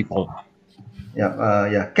people.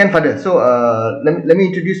 Can, Father. So let me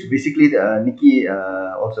introduce basically Nikki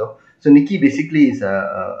also. So Nikki basically is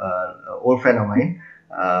a old friend of mine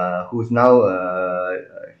who's now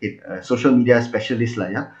a social media specialist lah.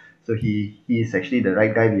 Yeah. So he is actually the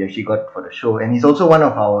right guy we actually got for the show, and he's also one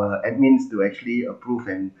of our admins to actually approve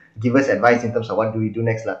and give us advice in terms of what do we do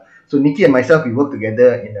next lah. So Nikki and myself, we work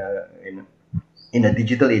together in a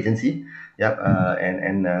digital agency. Yep.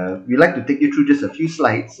 And we like to take you through just a few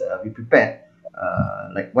slides we prepared.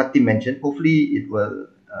 Like what Tim mentioned, hopefully it will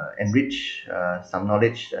enrich some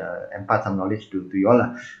knowledge, impart some knowledge to you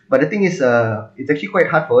all. But the thing is, it's actually quite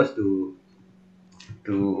hard for us to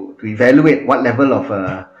evaluate what level of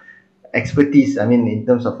expertise, in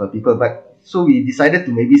terms of people. But so we decided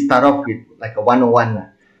to maybe start off with like a 101.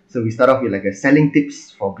 So we start off with like a selling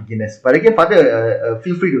tips for beginners. But again, Father,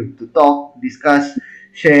 feel free to talk, discuss,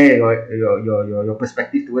 share your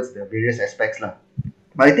perspective towards the various aspects lah.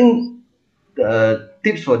 But I think the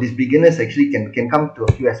tips for these beginners actually can come to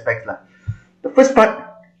a few aspects lah. The first part,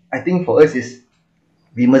 I think for us is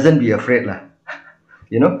we mustn't be afraid lah.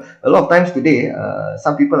 A lot of times today,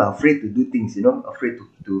 some people are afraid to do things. Afraid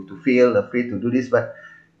to fail, afraid to do this. But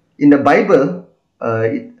in the Bible,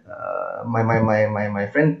 my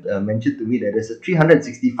friend mentioned to me that there's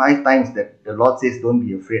 365 times that the Lord says don't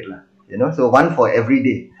be afraid lah. So one for every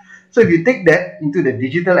day. So if you take that into the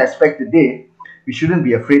digital aspect today, we shouldn't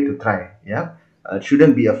be afraid to try.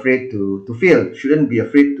 Shouldn't be afraid to fail. Shouldn't be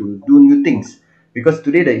afraid to do new things, because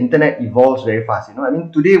today the internet evolves very fast.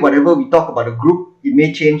 Today whatever we talk about a group, it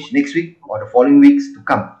may change next week or the following weeks to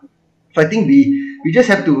come. So I think we just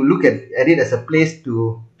have to look at it as a place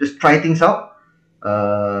to just try things out,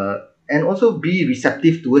 and also be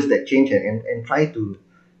receptive towards that change and try to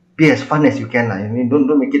be as fun as you can. I mean,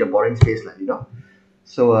 don't make it a boring space, you know.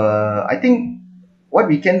 So I think what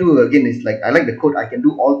we can do again is like, I like the quote, I can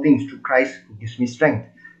do all things through Christ who gives me strength,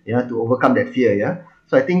 yeah, to overcome that fear. Yeah.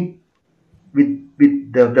 So I think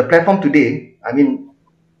with the platform today, I mean,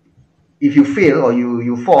 if you fail or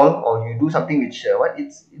you fall or you do something which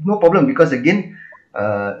it's no problem, because again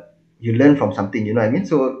you learn from something, you know what I mean.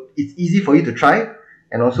 So it's easy for you to try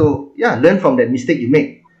and also learn from that mistake you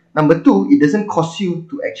make. Number two, it doesn't cost you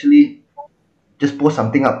to actually just post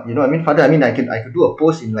something up, you know what I mean, Father. I mean, I could do a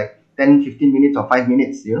post in like 10-15 minutes or 5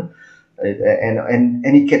 minutes, you know, and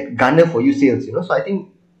it can garner for you sales, you know. So I think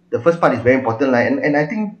the first part is very important, and I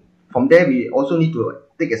think from there we also need to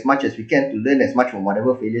take as much as we can to learn as much from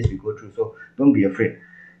whatever failures we go through. So don't be afraid.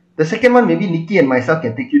 The second one, maybe Nikki and myself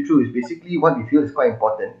can take you through, is basically what we feel is quite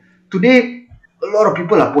important. Today, a lot of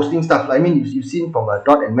people are posting stuff. I mean, you've seen from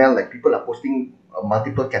Dot and Mel, like people are posting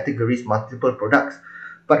multiple categories, multiple products.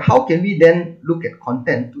 But how can we then look at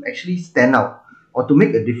content to actually stand out or to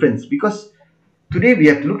make a difference? Because today we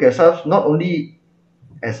have to look at ourselves not only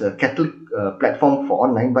as a Catholic platform for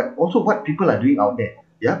online, but also what people are doing out there.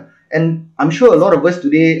 Yeah. And I'm sure a lot of us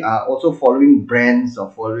today are also following brands or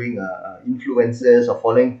following influencers or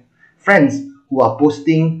following friends who are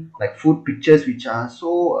posting like food pictures which are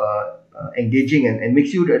so engaging and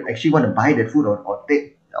makes you actually want to buy that food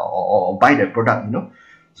or buy that product, you know.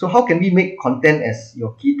 So how can we make content as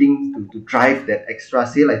your key thing to drive that extra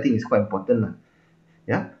sale? I think is quite important.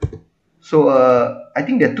 Yeah. So I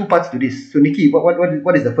think there are two parts to this. So Nikki,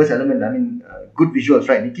 what is the first element? I mean, good visuals,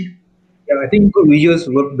 right, Nikki? Yeah, I think good visuals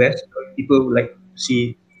work best. People like to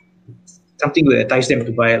see something will entice them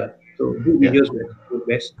to buy. So good videos will work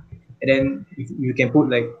best. And then if you can put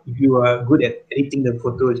like, if you are good at editing the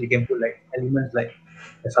photos, you can put like elements like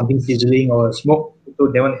something sizzling or smoke. So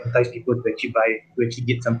they want to entice people to actually buy, to actually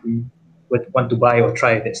get something, want to buy or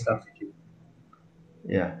try that stuff.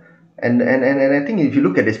 Yeah. And I think if you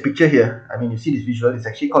look at this picture here, I mean, you see this visual, it's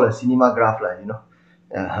actually called a cinema graph, you know.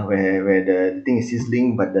 Where the thing is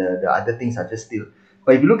sizzling, but the other things are just still.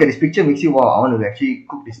 But if you look at this picture, it makes you, wow, I want to actually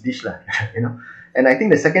cook this dish, you know. And I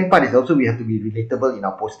think the second part is also we have to be relatable in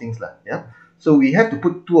our postings, yeah. So we have to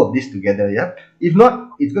put two of these together, yeah. If not,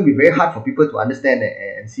 it's going to be very hard for people to understand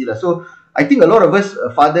and see, So I think a lot of us,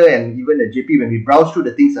 Father and even JP, when we browse through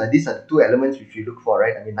the things, these are the two elements which we look for,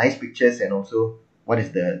 right? I mean, nice pictures and also what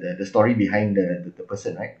is the story behind the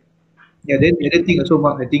person, right? Yeah, then the other thing also,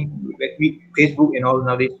 Mark, I think with Facebook and all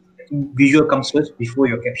nowadays, I think visual comes first before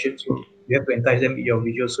your caption. So you have to entice them with your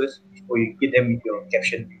visuals first before you get them with your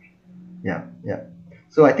caption. Yeah.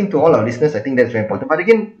 So I think to all our listeners, I think that's very important. But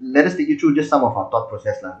again, let us take you through just some of our thought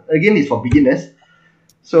process. Again, it's for beginners.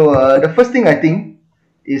 So the first thing I think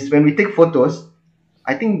is when we take photos,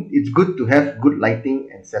 I think it's good to have good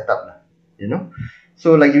lighting and setup, you know.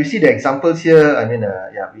 So like you see the examples here, I mean,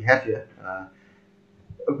 we have here.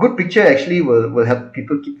 A good picture actually will help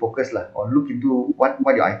people keep focused or look into what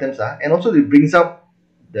your items are, and also it brings out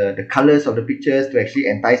the colors of the pictures to actually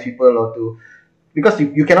entice people or to, because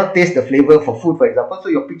you cannot taste the flavor for food, for example, so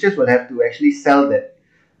your pictures will have to actually sell that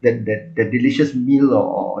delicious meal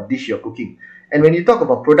or dish you're cooking. And when you talk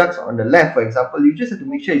about products on the left, for example, you just have to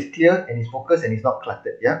make sure it's clear and it's focused and it's not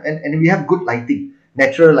cluttered, and we have good lighting,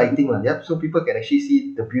 natural lighting, so people can actually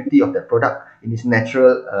see the beauty of that product in its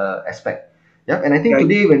natural aspect. Yeah, and I think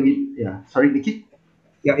today when we, sorry, Nikki?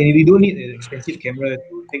 Yeah, and we don't need an expensive camera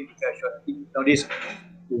to take the shot. Nowadays,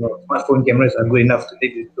 smartphone cameras are good enough to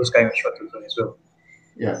take those kind of shots as well.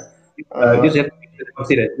 Yeah. You just have to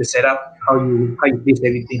consider the setup, how you place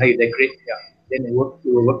everything, how you decorate. Yeah, then it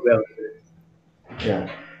will work well.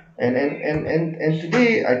 Yeah. And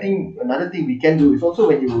today, I think another thing we can do is also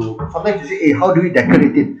when you sometimes you say, hey, how do we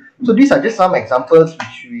decorate it? So these are just some examples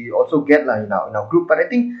which we also get in our group, but I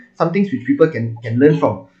think some things which people can learn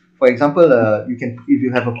from. For example, you can, if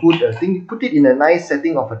you have a food thing, put it in a nice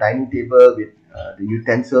setting of a dining table with the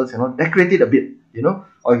utensils, decorate it a bit,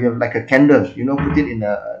 or you have like a candle, put it in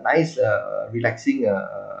a nice relaxing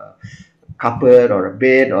cupboard or a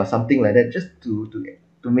bed or something like that, just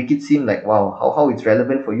to make it seem like, wow, how it's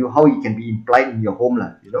relevant for you, how it can be implied in your home,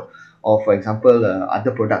 or for example,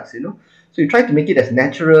 other products, So you try to make it as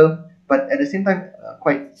natural, but at the same time,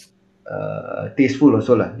 quite tasteful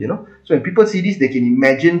also, So when people see this, they can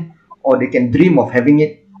imagine or they can dream of having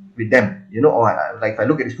it with them, or like if I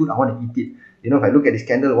look at this food, I want to eat it. If I look at this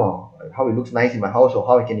candle, wow, how it looks nice in my house, or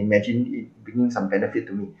how I can imagine it bringing some benefit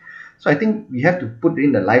to me. So I think we have to put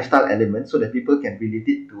in the lifestyle element so that people can relate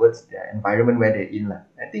it towards their environment where they're in.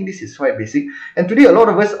 I think this is quite basic. And today, a lot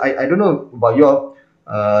of us, I don't know about your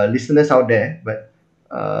listeners out there, but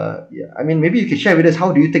Yeah, I mean, maybe you can share with us,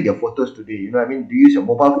 how do you take your photos today? You know, I mean, do you use your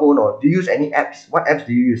mobile phone, or do you use any apps? What apps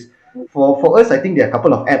do you use? For us, I think there are a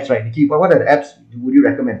couple of apps, right, Nikki? What are the apps would you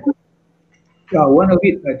recommend? Yeah, one of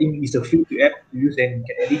it I think is a free to app to use and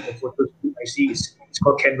can edit the photos. I see it's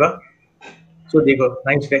called Canva. So they got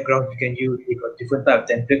nice backgrounds you can use. They got different type of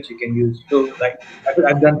templates you can use. So like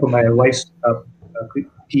I've done for my wife's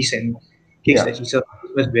cookies and cakes that she sells for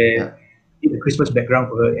Christmas, where I did a Christmas background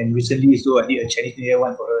for her, and recently so I did a Chinese New Year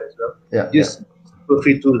one for her as well. Just a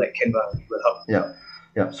free tool like Canva will help.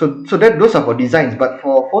 Yeah. So those are for designs, but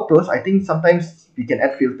for photos, I think sometimes we can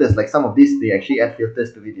add filters. Like some of these, they actually add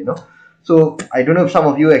filters to it, you know. So I don't know if some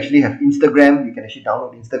of you actually have Instagram. You can actually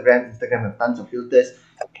download Instagram. Instagram have tons of filters.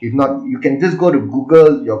 If not, you can just go to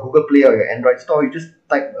Google, your Google Play or your Android store. You just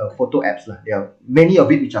type photo apps. There are many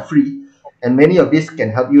of it which are free, and many of these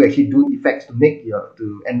can help you actually do effects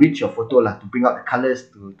to enrich your photo to bring out the colors,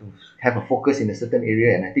 to have a focus in a certain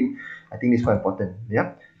area. And I think it's quite important.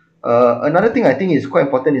 Yeah. Another thing I think is quite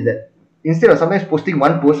important is that instead of sometimes posting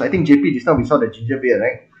one post, I think JP, just now we saw the ginger beer,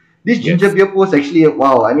 right? This ginger beer post actually,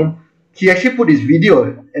 wow, I mean, he actually put his video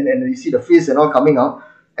and you see the face and all coming out.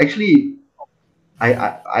 Actually, I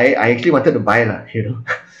actually wanted to buy you know.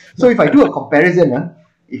 So if I do a comparison,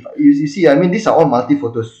 if you see, I mean, these are all multi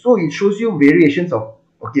photos, so it shows you variations of,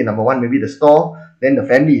 okay, number one, maybe the store, then the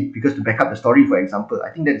family, because to back up the story, for example.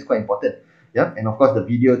 I think that is quite important. Yeah, and of course the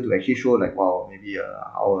video to actually show wow, maybe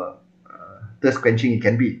how thirst quenching it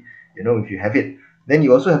can be, you know, if you have it. Then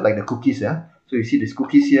you also have the cookies, so you see these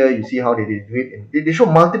cookies here, you see how they do it, and they show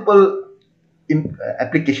multiple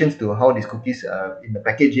applications to how these cookies in the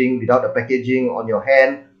packaging, without the packaging, on your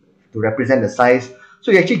hand to represent the size.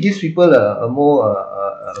 So it actually gives people a more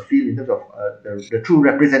feel in terms of the true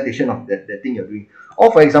representation of the thing you're doing.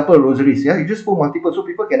 Or for example, rosaries, you just put multiple, so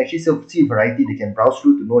people can actually see variety. They can browse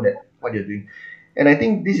through to know that what you're doing. And I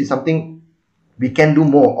think this is something we can do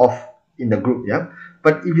more of in the group.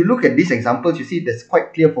 But if you look at these examples, you see there's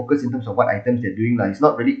quite clear focus in terms of what items they're doing. It's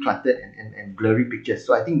not really cluttered and blurry pictures.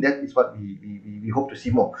 So I think that is what we hope to see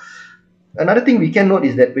more. Another thing we can note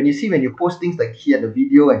is that when you post things like here, the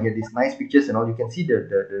video, and here these nice pictures and all, you can see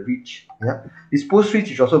the reach. This post reach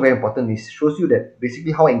is also very important. It shows you that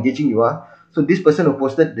basically how engaging you are. So this person who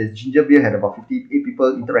posted the ginger beer had about 58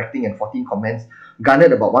 people interacting and 14 comments,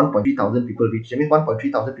 garnered about 1.3 thousand people reach. That means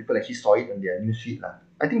 1.3 thousand people actually saw it on their newsfeed.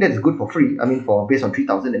 I think that is good for free. I mean, for based on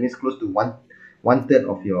 3,000, that means close to one third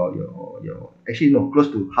of your actually no,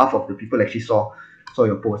 close to half of the people actually saw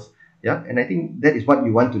your post. Yeah, and I think that is what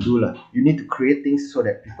you want to do. You need to create things so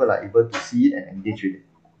that people are able to see it and engage with it.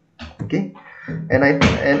 Okay,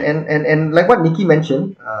 and like what Nikki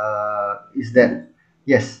mentioned, is that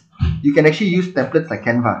yes, you can actually use templates like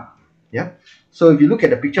Canva. Yeah, so if you look at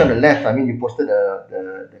the picture on the left, I mean, you posted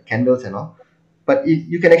the candles and all, but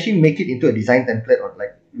you can actually make it into a design template, or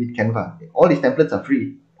with Canva. All these templates are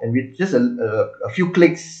free, and with just a few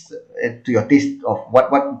clicks to your taste of what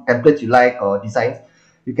templates you like or designs,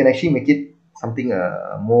 you can actually make it something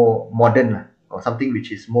more modern, or something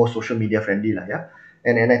which is more social media friendly. Yeah.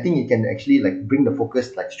 And I think it can actually bring the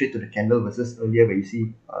focus straight to the candle, versus earlier where you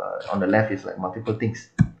see on the left is multiple things.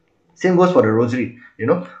 Same goes for the rosary. You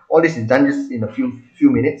know, all this is done just in a few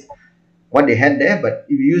minutes. What they had there, but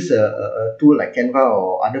if you use a tool like Canva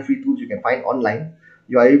or other free tools you can find online,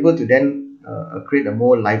 you are able to then create a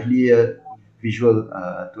more livelier visual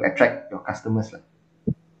to attract your customers.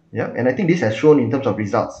 Yeah, and I think this has shown in terms of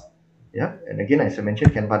results. Yeah, and again, as I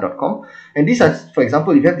mentioned, canva.com. And these are, for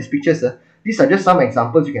example, if you have these pictures, these are just some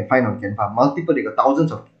examples you can find on Canva. Multiple, they got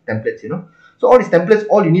thousands of templates, you know. So all these templates,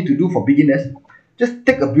 all you need to do for beginners, just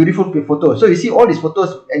take a beautiful photo. So you see all these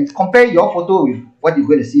photos and compare your photo with what you're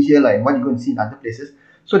going to see here, and what you're going to see in other places,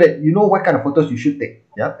 so that you know what kind of photos you should take.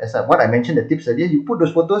 Yeah, as what I mentioned, the tips earlier, you put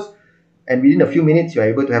those photos, and within a few minutes, you are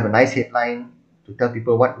able to have a nice headline to tell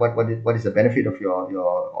people what is the benefit of your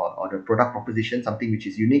or the product proposition, something which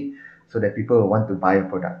is unique, so that people will want to buy your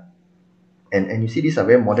product. And you see, these are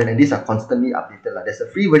very modern, and these are constantly updated. There's a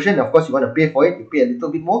free version. Of course, you want to pay for it, you pay a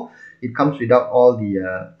little bit more. It comes without all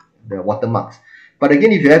the watermarks. But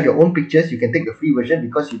again, if you have your own pictures, you can take the free version,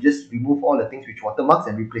 because you just remove all the things which watermarks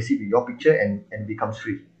and replace it with your picture, and it becomes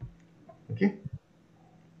free. Okay.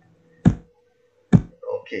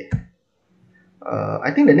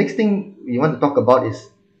 I think the next thing we want to talk about is,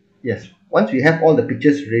 yes, once we have all the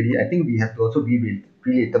pictures ready, I think we have to also be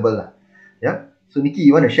relatable. Yeah. So Nikki,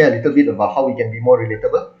 you want to share a little bit about how we can be more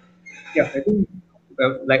relatable? Yeah, I think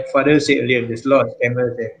like Father said earlier, there's a lot of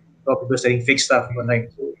scammers and a lot of people selling fake stuff online.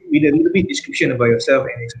 So with a little bit description about yourself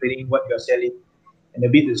and explaining what you're selling, and a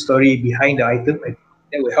bit the story behind the item, that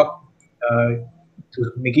will help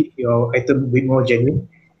to make it your item a bit more genuine.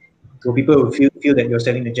 So people will feel that you're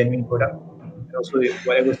selling a genuine product, and also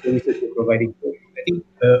whatever services you're providing. So I think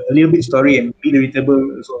a little bit story and be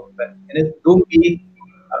relatable also. But and then don't be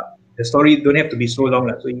the story don't have to be so long.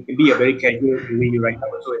 So you can be a very casual the way you write up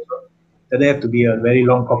also as well. Doesn't have to be a very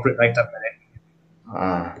long corporate write up like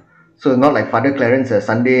that. So not like Father Clarence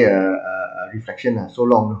Sunday reflection so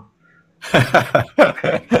long. No?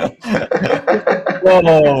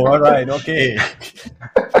 Whoa, all right, okay.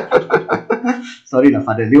 Sorry,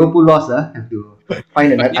 Father. Liverpool lost. Have to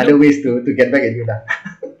find other ways to get back at you.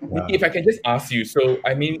 Nikki, if I can just ask you, so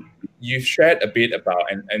I mean, you've shared a bit about,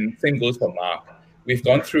 and same goes for Mark. We've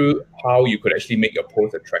gone through how you could actually make your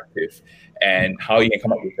post attractive and how you can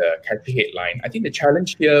come up with a catchy headline. I think the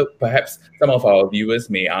challenge here, perhaps some of our viewers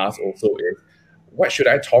may ask also, is what should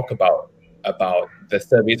I talk about the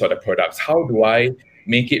service or the products? How do I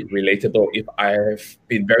make it relatable if I've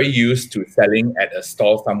been very used to selling at a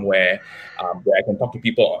store somewhere where I can talk to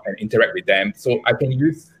people and interact with them? So I can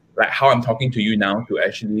use like how I'm talking to you now to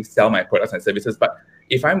actually sell my products and services. But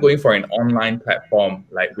if I'm going for an online platform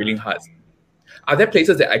like Willing Hearts, are there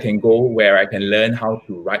places that I can go where I can learn how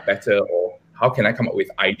to write better, or how can I come up with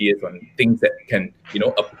ideas on things that can,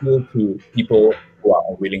 appeal to people who are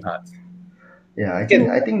on Willing Hearts? Yeah, I think,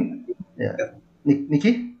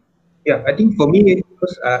 Nikki? Yeah, I think for me,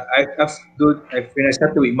 because when I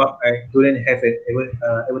started with Mark, I didn't have an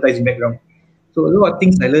advertising background. So a lot of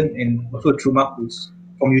things I learned, and also through Mark, is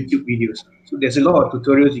from YouTube videos. So there's a lot of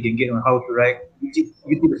tutorials you can get on how to write.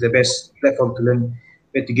 YouTube is the best platform to learn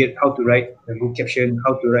where to get how to write a good caption,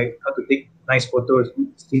 how to take nice photos,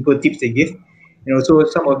 simple tips they give. And also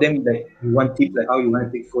some of them that you want tips like how you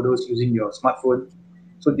want to take photos using your smartphone.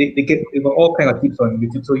 So they got all kind of tips on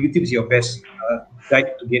YouTube. So YouTube is your best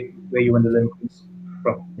guide to get where you want to learn things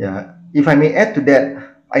from. Yeah. If I may add to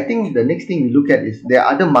that, I think the next thing we look at is there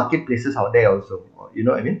are other marketplaces out there also. You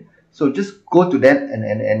know what I mean? So just go to that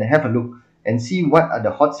and have a look and see what are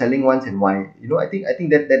the hot selling ones and why. I think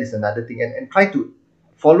that is another thing, and try to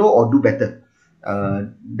follow or do better.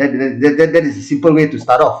 That is a simple way to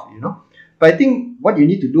start off. But I think what you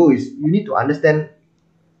need to do is you need to understand.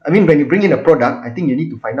 I mean, when you bring in a product, I think you need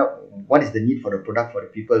to find out what is the need for the product for the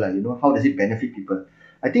people. How does it benefit people?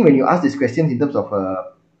 I think when you ask these questions in terms of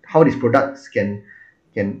how these products can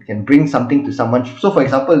bring something to someone. So, for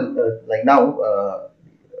example, like now,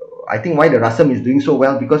 I think why the rasam is doing so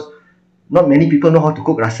well because not many people know how to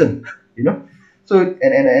cook rasam. So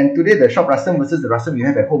and today the shop rasam versus the rasam you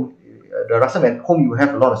have at home. The rasam at home you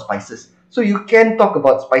have a lot of spices. So you can talk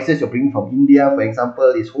about spices you're bringing from India, for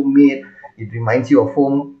example. It's homemade. It reminds you of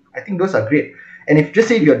home. I think those are great. And if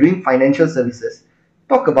you're doing financial services,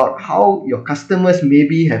 talk about how your customers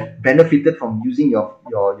maybe have benefited from using your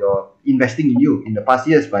investing in you in the past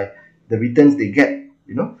years by the returns they get.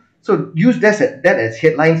 So use that as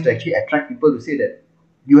headlines to actually attract people to say that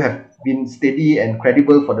you have been steady and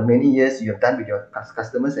credible for the many years you have done with your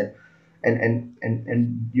customers and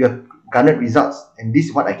you have garnered results, and this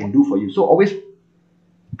is what I can do for you. So always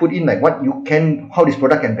put in like how this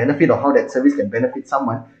product can benefit or how that service can benefit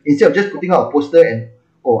someone, instead of just putting out a poster and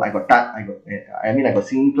I got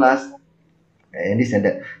singing class and this and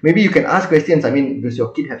that. Maybe you can ask questions. I mean, does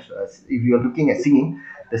your kid have if you're looking at singing,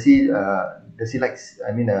 does he like,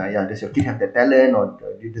 does your kid have the talent, or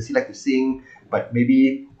does he like to sing but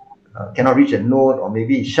maybe cannot reach a note, or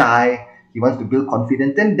maybe he's shy, he wants to build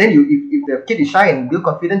confidence? Then if the kid is shy and build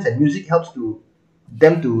confidence and music helps to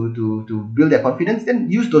them to build their confidence, then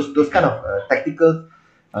use those kind of tactical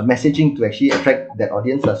messaging to actually attract that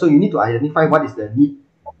audience. So you need to identify what is the need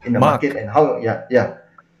in the market and how.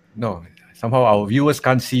 No, somehow our viewers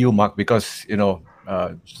can't see you, Mark, because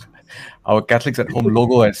our Catholics at Home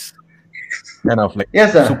logo is kind of like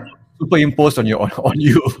superimposed on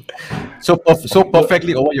you so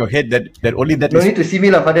perfectly over your head that only that. No need to see me,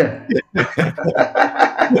 Father.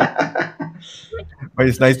 But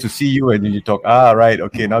it's nice to see you and you talk. Right,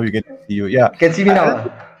 okay, now we get to see you. Yeah, can see me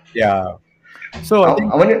now. Yeah. So I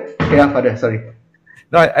think, Father, sorry.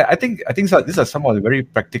 No, I think so, these are some of the very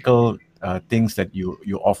practical things that you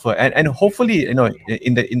offer, and hopefully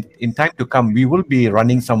in time to come we will be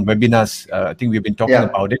running some webinars. I think we've been talking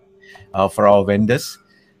about it for our vendors,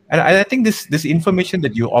 and I think this information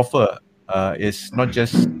that you offer is not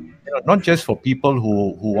just for people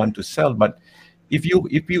who want to sell, but if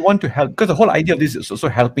you want to help, because the whole idea of this is also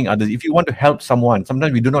helping others. If you want to help someone,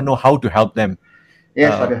 sometimes we do not know how to help them.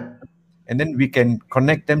 Yes, Father. And then we can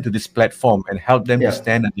connect them to this platform and help them to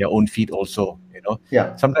stand on their own feet also.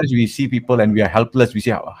 Sometimes we see people and we are helpless. We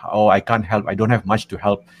say, I can't help. I don't have much to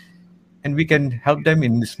help. And we can help them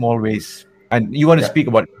in small ways. And you want to Yeah. speak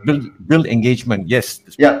about build engagement. Yes.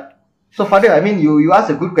 Yeah. So, Father, I mean, you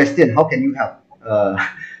asked a good question. How can you help?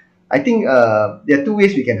 I think there are two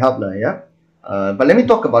ways we can help, yeah. But let me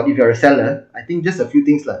talk about if you're a seller. I think just a few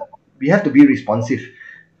things, we have to be responsive.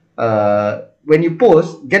 When you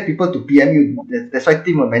post, get people to PM you. That's why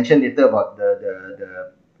Tim will mention later about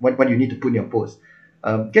the what you need to put in your post.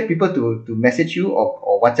 Get people to message you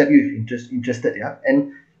or WhatsApp you if interested, yeah.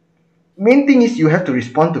 And main thing is you have to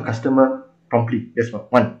respond to customer promptly. That's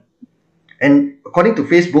one. And according to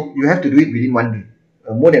Facebook, you have to do it within 1 day.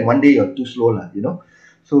 More than 1 day, you're too slow,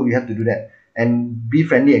 So we have to do that and be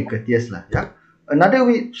friendly and courteous, yeah. Another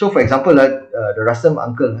way. So, for example, the Rasam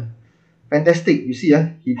uncle, fantastic. You see,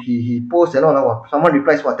 he posts and all. Someone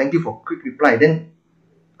replies, "Well, thank you for quick reply." Then,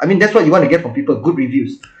 I mean, that's what you want to get from people: good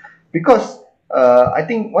reviews. Because I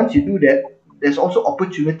think once you do that, there's also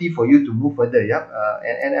opportunity for you to move further, yeah.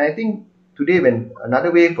 And I think today, when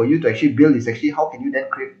another way for you to actually build is actually how can you then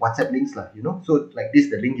create WhatsApp links, So like this,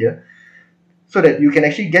 the link here, so that you can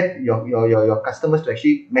actually get your customers to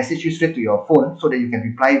actually message you straight to your phone, so that you can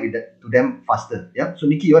reply to them faster. Yeah. So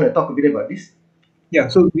Nikki, you want to talk a bit about this? Yeah.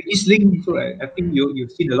 So with this link, so I think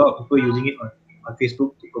you've seen a lot of people using it on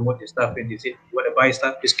Facebook to promote their stuff, and they say you want to buy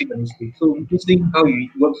stuff, just click on this link. So this link, how it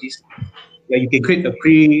works is, you can create a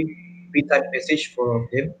pre-typed message for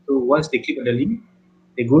them. So once they click on the link,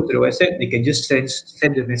 they go to the website, they can just send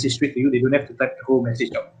the message straight to you. They don't have to type the whole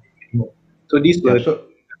message out anymore. So this will cut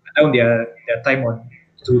down their time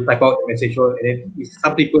to type out the message. And then if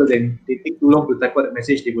some people, then they take too long to type out the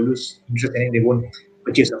message, they will lose interest and then they won't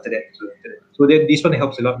purchase after that. So then this one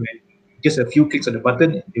helps a lot, man. Just a few clicks on the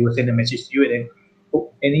button, they will send a message to you, and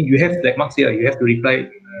then you have, like Mark said, you have to reply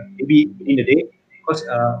maybe within the day, because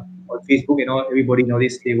on Facebook and all, everybody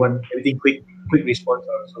nowadays, they want everything quick response.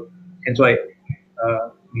 So hence why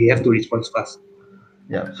we have to respond fast.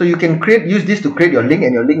 Yeah. So you can use this to create your link,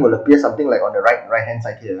 and your link will appear something like on the right hand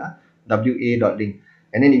side here, wa.link.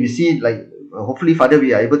 And then if you see, like, hopefully, Father,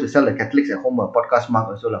 we are able to sell the Catholics at Home podcast mark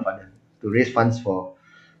also, Father, to raise funds for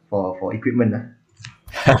equipment.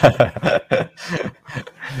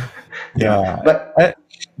 Yeah.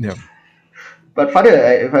 But Father,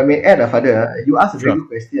 if I may add, Father, you asked a very good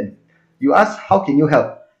question. You asked, how can you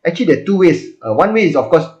help? Actually, there are two ways. One way is, of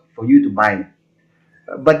course, for you to buy.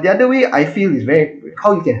 But the other way, I feel, is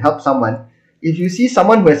how you can help someone. If you see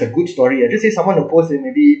someone who has a good story, just say someone who posted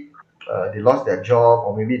maybe they lost their job,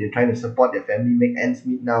 or maybe they're trying to support their family, make ends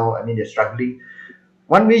meet now. I mean, they're struggling.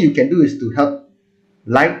 One way you can do is to help,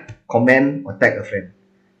 like, comment, or tag a friend.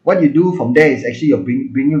 What you do from there is actually you're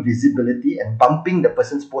bringing visibility and bumping the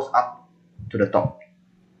person's post up to the top,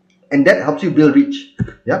 and that helps you build reach.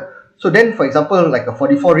 Yeah. So then, for example, like a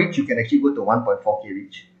 44 reach, you can actually go to 1.4k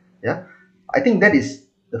reach. Yeah. I think that is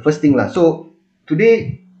the first thing, So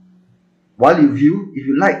today, while you view, if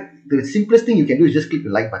you like, the simplest thing you can do is just click the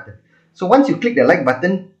like button. So once you click the like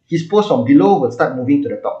button, his post from below will start moving to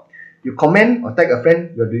the top. You comment or tag a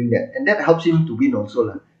friend, you're doing that, and that helps him to win also,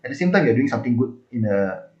 At the same time, you're doing something good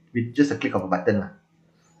with just a click of a button,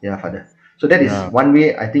 Yeah, Father. So that is one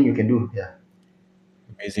way I think you can do. Yeah.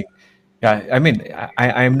 Amazing. Yeah, I mean,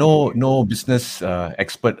 I am no business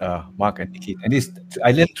expert, Mark and Nikki, and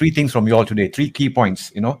I learned three things from you all today. 3 key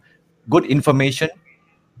points. Good information,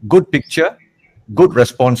 good picture, good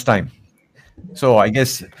response time. So I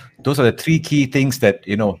guess those are the 3 key things that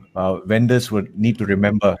vendors would need to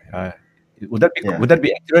remember. Would that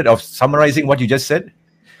be accurate of summarizing what you just said?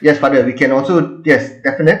 Yes, Father. We can also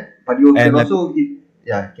definite, but you can also.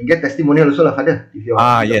 Can get testimonial also, Father. If you're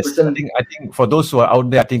yes. Person, I think for those who are out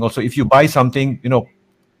there, I think also if you buy something,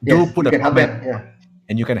 do put a comment,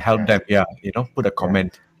 and you can help them. Yeah, put a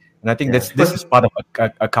comment, and I think this is part of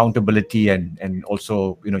accountability and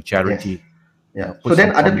also charity. Yeah. So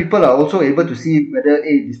then other people are also able to see whether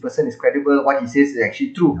this person is credible, what he says is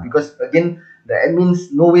actually true. Because again, the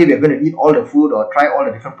admins, no way we are going to eat all the food or try all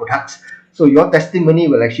the different products. So your testimony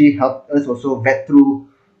will actually help us also vet through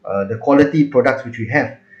the quality products which we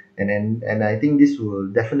have, and I think this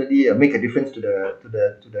will definitely make a difference to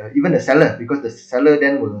the even the seller, because the seller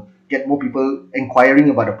then will get more people inquiring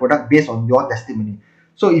about the product based on your testimony.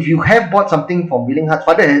 So if you have bought something from Willing Hearts,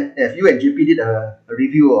 Father, have you and JP did a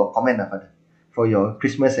review or comment, Father, for your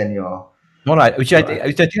Christmas and your? No, which I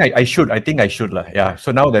think I should. I think I should, Yeah.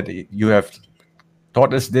 So now that you have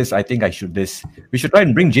taught us this, I think I should this. We should try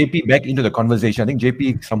and bring JP back into the conversation. I think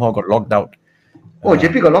JP somehow got locked out. Oh,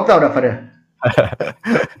 JP got locked out, Father.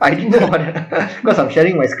 I didn't know about that because I'm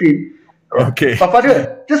sharing my screen. Okay. But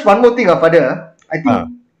Father, just one more thing, Father. I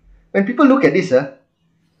think when people look at this,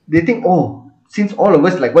 they think, since all of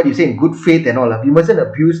us, like what you say, in good faith and all, we mustn't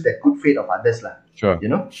abuse that good faith of others. Sure. You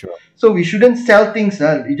know? Sure. So we shouldn't sell things.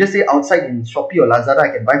 You just say outside in Shopee or Lazada,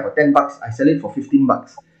 I can buy for $10, I sell it for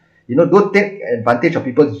 $15. You know, don't take advantage of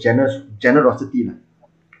people's generosity.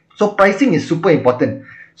 So pricing is super important.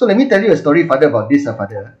 So let me tell you a story, Father, about this,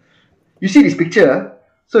 Father. You see this picture?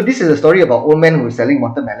 So this is a story about old man who is selling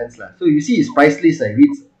watermelons. So you see his price list, it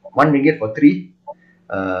reads 1 ringgit for 3,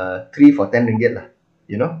 3 for 10 ringgit.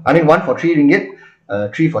 You know, I mean 1 for 3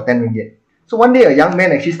 ringgit, 3 for 10 ringgit. So one day a young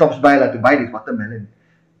man actually stops by to buy this watermelon.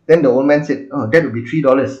 Then the old man said, oh, that would be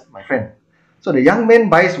 $3, my friend. So the young man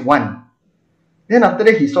buys one. Then after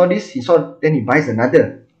that he saw this, then he buys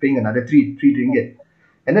another, paying another 3 ringgit.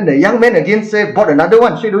 And then the young man again bought another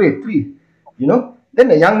one straight away, 3. You know, then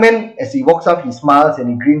the young man, as he walks up, he smiles and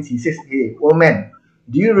he grins. He says, hey, old man,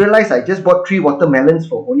 do you realize I just bought 3 watermelons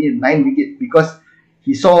for only 9 ringgit? Because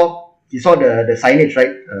he saw the signage,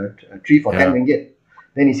 right? 3 for 10 ringgit.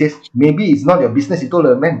 Then he says, maybe it's not your business. He told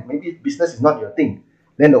the man, maybe business is not your thing.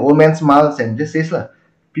 Then the old man smiles and just says,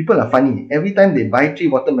 people are funny. Every time they buy 3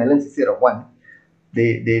 watermelons instead of 1,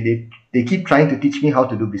 they keep trying to teach me how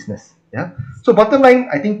to do business. Yeah. So bottom line,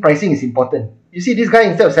 I think pricing is important. You see, this guy,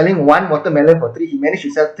 instead of selling 1 watermelon for 3, he managed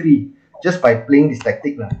to sell 3 just by playing this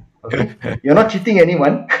tactic. Okay. You're not cheating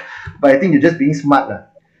anyone, but I think you're just being smart.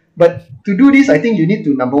 But to do this, I think you need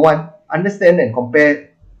to, number one, understand and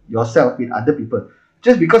compare yourself with other people.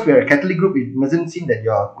 Just because we are a Catholic group, it mustn't seem that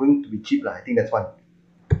you are going to be cheap. I think that's one.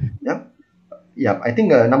 Yeah. I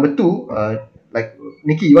think number 2, like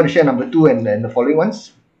Nikki, you want to share number 2 and the following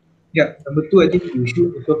ones? Yeah, number 2, I think you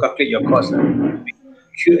should also calculate your cost. You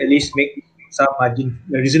should at least make some margin,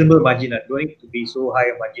 a reasonable margin. Don't need to be so high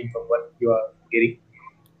a margin from what you are getting.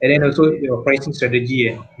 And then also your pricing strategy,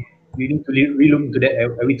 and you need to re-look into that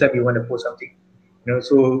every time you want to post something. You know,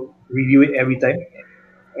 so review it every time.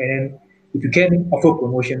 And if you can offer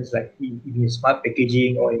promotions like in smart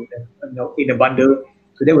packaging or in a bundle,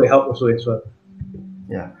 so that will help also as well.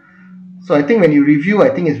 Yeah. So I think when you review, I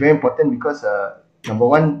think it's very important because number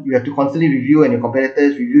one, you have to constantly review and your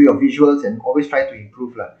competitors, review your visuals and always try to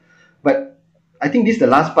improve. But I think this is the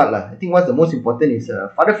last part. I think what's the most important is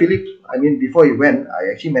Father Philip, I mean, before he went,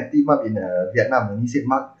 I actually met him up in Vietnam, and he said,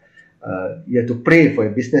 Mark, you have to pray for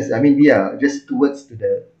your business. I mean, we are just stewards to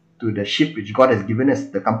the ship which God has given us.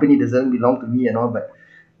 The company doesn't belong to me and all, but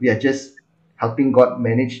we are just helping God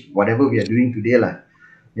manage whatever we are doing today.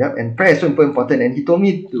 Yeah, and prayer is so important. And he told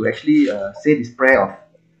me to actually say this prayer of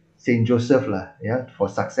Saint Joseph, for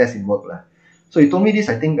success in work. So he told me this,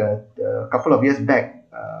 I think, a couple of years back,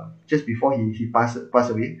 just before he passed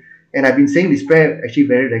away. And I've been saying this prayer actually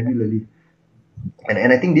very regularly.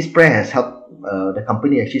 And I think this prayer has helped the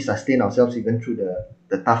company actually sustain ourselves even through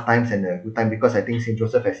the tough times and the good time, because I think Saint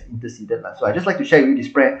Joseph has interceded. So I just like to share with you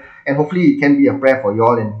this prayer, and hopefully it can be a prayer for you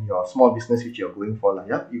all and your small business which you're going for.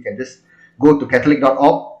 Yeah, you can just go to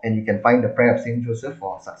catholic.org and you can find the prayer of Saint Joseph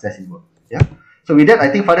for success in work. Yeah. So with that, I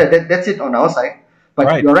think, Father, that's it on our side.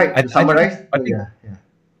 But you're right. To summarize,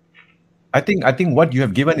 I think what you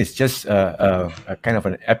have given is just a kind of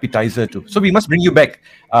an appetizer to. So we must bring you back,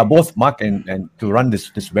 both Mark and to run this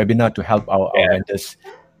webinar to help our vendors.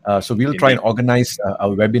 So we'll try and organize a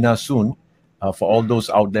webinar soon for all those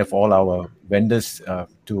out there, for all our vendors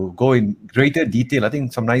to go in greater detail. I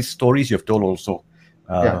think some nice stories you have told also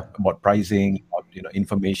about pricing, about,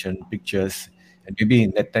 information, pictures. And maybe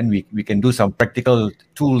in that time we can do some practical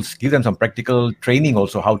tools, give them some practical training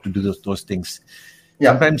also how to do those things.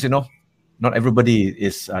 Yeah. Sometimes, not everybody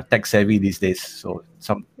is tech savvy these days. So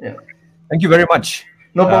thank you very much.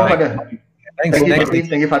 No problem, Father. Thank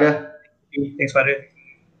you, Father. Thanks, Father.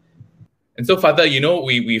 And so, Father,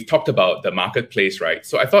 we've talked about the marketplace, right?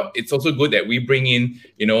 So I thought it's also good that we bring in,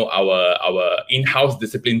 our in-house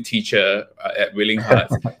discipline teacher at Willing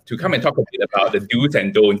Hearts to come and talk a bit about the do's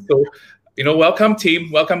and don'ts. So, welcome, team.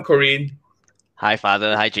 Welcome, Corinne. Hi,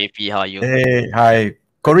 Father. Hi, JP. How are you? Hey, hi.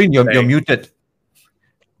 Corinne, you're muted.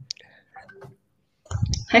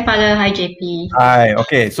 Hi, Father. Hi, JP. Hi.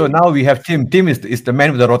 Okay. So now we have Tim. Tim is the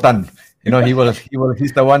man with the rotan.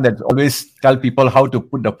 He's the one that always tell people how to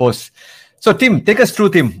put the post. So Tim, take us through,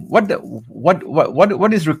 Tim. What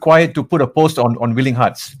is required to put a post on Willing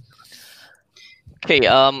Hearts? Okay.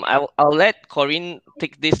 I'll let Corinne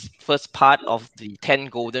take this first part of the 10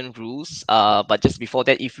 golden rules. But just before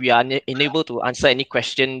that, if we are unable to answer any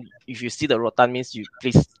question, if you see the rotan, means you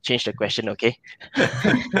please change the question. Okay.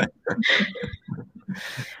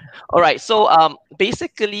 All right. So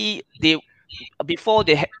basically, before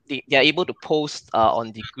they are able to post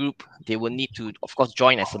on the group, they will need to, of course,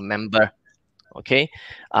 join as a member. Okay.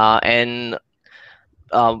 And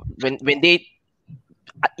when they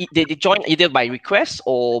they join either by request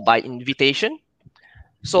or by invitation.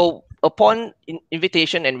 So upon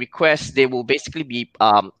invitation and request, they will basically be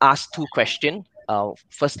asked 2 questions.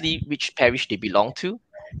 Firstly, which parish they belong to,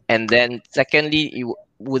 and then secondly,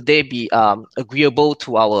 would they be agreeable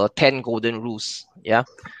to our 10 golden rules? Yeah.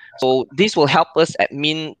 So this will help us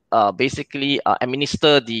admin basically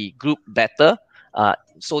administer the group better,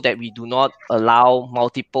 so that we do not allow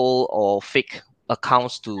multiple or fake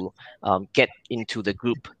accounts to get into the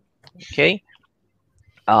group. Okay.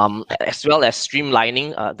 As well as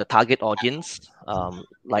streamlining the target audience,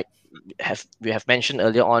 like we have mentioned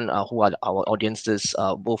earlier on, who are our audiences,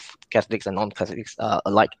 both Catholics and non-Catholics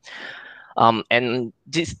alike. And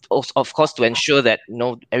this also, of course, to ensure that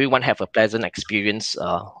everyone have a pleasant experience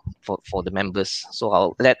for the members. So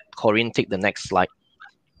I'll let Corinne take the next slide.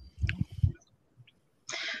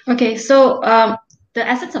 Okay, so the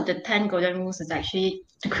essence of the 10 golden rules is actually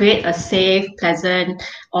to create a safe, pleasant,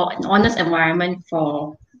 or an honest environment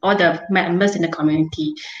for all the members in the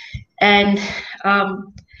community. And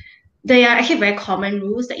they are actually very common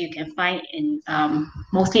rules that you can find in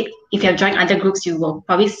mostly, if you have joined other groups, you will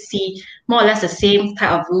probably see more or less the same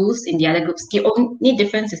type of rules in the other groups. The only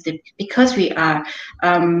difference is that because we are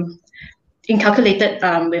inculcated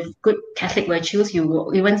with good Catholic virtues, you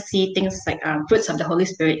will even see things like fruits of the Holy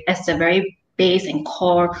Spirit as the very base and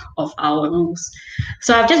core of our rules.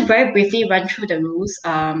 So I'll just very briefly run through the rules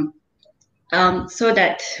so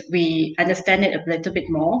that we understand it a little bit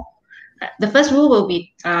more. The first rule will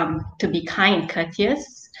be to be kind and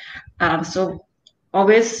courteous. So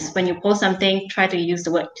always when you post something, try to use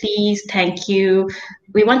the word please, thank you.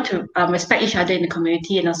 We want to respect each other in the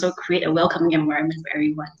community and also create a welcoming environment for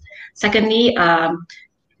everyone. Secondly,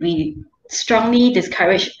 we strongly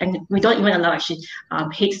discourage, and we don't even allow actually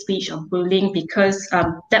hate speech or bullying, because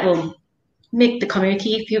that will make the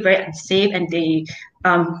community feel very unsafe, and they,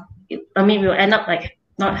 we'll end up like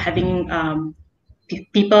not having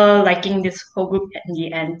people liking this whole group in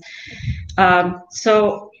the end.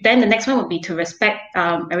 So then the next one would be to respect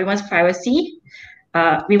everyone's privacy.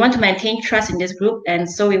 We want to maintain trust in this group, and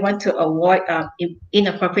so we want to avoid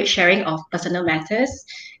inappropriate sharing of personal matters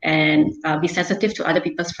and be sensitive to other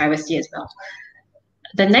people's privacy as well.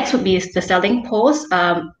 The next would be the selling post.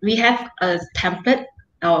 We have a template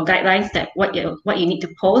or guidelines that what you need to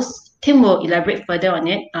post. Tim will elaborate further on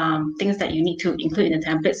it, things that you need to include in the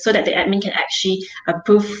template so that the admin can actually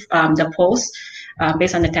approve the post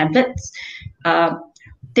based on the templates.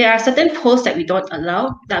 There are certain posts that we don't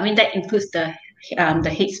allow. I mean, that includes the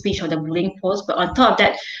hate speech or the bullying posts, but on top of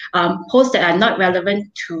that, posts that are not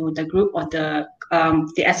relevant to the group or the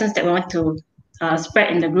essence that we want to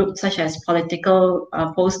spread in the group, such as political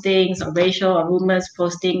postings or racial or rumors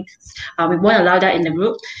postings, we won't allow that in the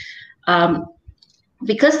group.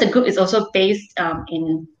 Because the group is also based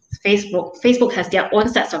in Facebook, Facebook has their own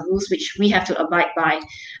sets of rules which we have to abide by.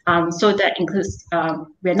 So that includes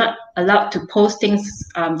we're not allowed to post things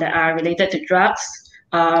that are related to drugs.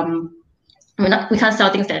 We can't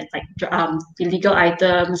sell things that like illegal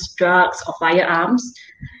items, drugs, or firearms.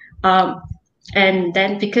 And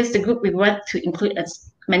then because the group, we want to include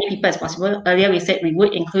as many people as possible. Earlier we said we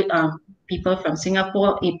would include people from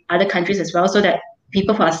Singapore, in other countries as well, so that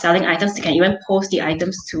people who are selling items, they can even post the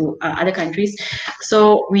items to other countries.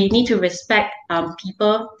 So we need to respect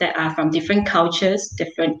people that are from different cultures,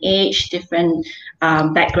 different age, different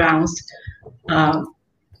backgrounds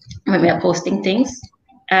when we are posting things.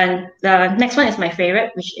 And the next one is my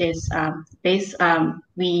favorite, which is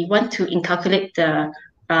we want to inculcate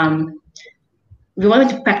we want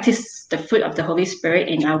to practice the fruit of the Holy Spirit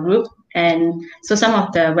in our group. And so some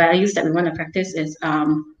of the values that we want to practice is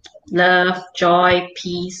love, joy,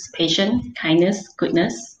 peace, patience, kindness,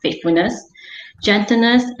 goodness, faithfulness,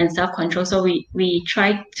 gentleness, and self-control. So we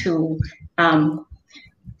try to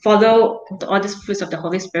follow all these fruits of the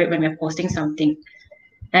Holy Spirit when we're posting something.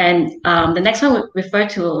 And the next one would refer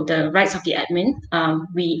to the rights of the admin.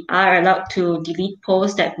 We are allowed to delete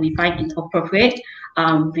posts that we find inappropriate.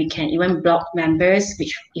 We can even block members,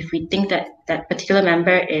 which if we think that that particular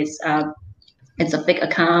member is it's a fake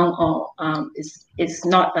account or it's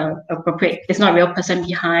not appropriate, it's not a real person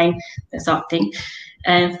behind, that sort of thing.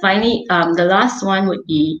 And finally, the last one would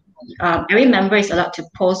be every member is allowed to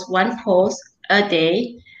post one post a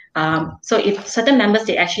day. So if certain members,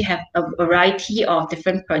 they actually have a variety of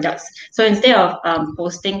different products. So instead of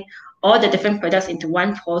posting all the different products into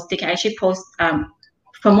one post, they can actually post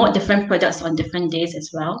promote different products on different days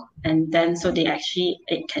as well. And then so they actually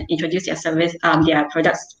can introduce their service, their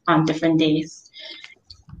products on different days.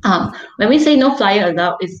 When we say no flyer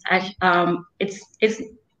allowed, it's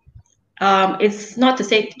It's not to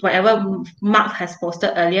say whatever Mark has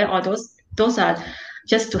posted earlier, or those are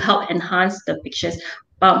just to help enhance the pictures.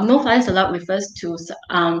 No flyers allowed refers to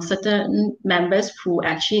certain members who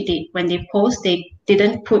actually when they post, they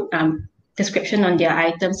didn't put description on their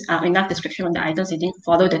items, enough description on the items. They didn't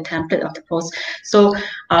follow the template of the post. So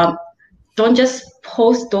don't just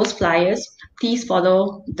post those flyers. Please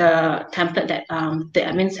follow the template that the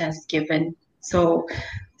admins has given. So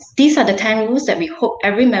these are the 10 rules that we hope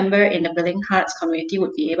every member in the Willing Hearts community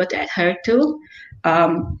would be able to adhere to.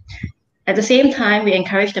 At the same time, we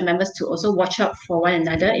encourage the members to also watch out for one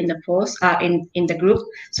another in the post, in the group.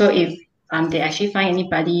 So if they actually find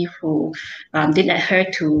anybody who didn't adhere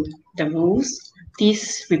to the rules,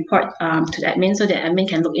 please report to the admin so the admin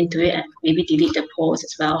can look into it and maybe delete the post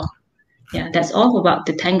as well. Yeah, that's all about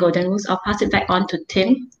the 10 golden rules. I'll pass it back on to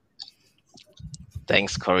Tim.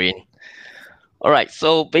 Thanks, Corinne. All right,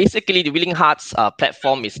 so basically the Willing Hearts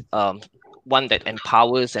platform is one that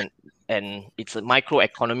empowers and it's a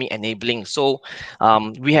microeconomy enabling. So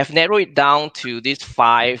we have narrowed it down to these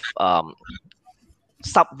 5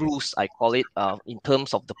 sub-rules, I call it, in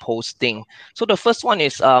terms of the posting. So the first one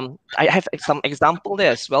is, I have some example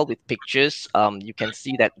there as well with pictures. You can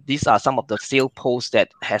see that these are some of the sale posts that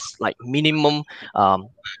has like minimum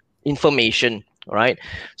information, right?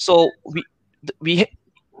 So we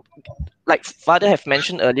like Father have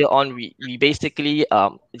mentioned earlier on, we basically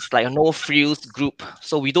it's like a no frills group,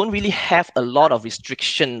 so we don't really have a lot of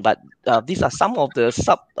restriction, but these are some of the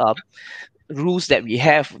sub rules that we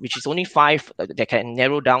have, which is only 5 that can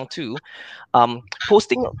narrow down to.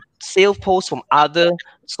 Posting sale posts from other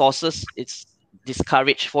sources, it's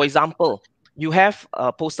discouraged. For example, you have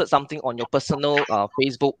posted something on your personal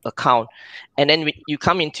Facebook account, and then you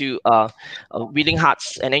come into Willing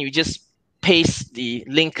Hearts, and then you just paste the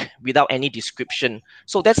link without any description.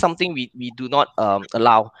 So that's something we do not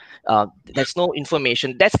allow. There's no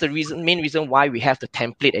information. That's the main reason why we have the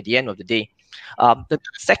template at the end of the day. The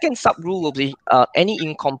second sub rule will be any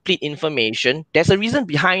incomplete information. There's a reason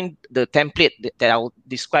behind the template that I'll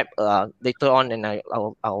describe later on, and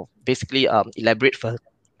I'll basically elaborate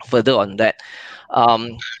further on that.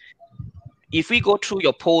 If we go through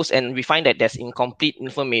your post and we find that there's incomplete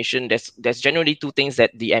information, there's generally 2 things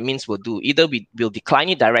that the admins will do. Either we will decline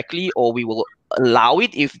it directly, or we will allow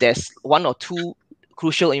it if there's 1 or 2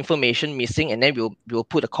 crucial information missing, and then we'll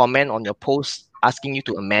put a comment on your post asking you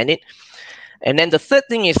to amend it. And then the third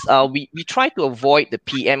thing is we try to avoid the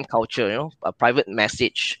PM culture, a private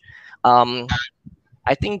message.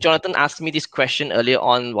 I think Jonathan asked me this question earlier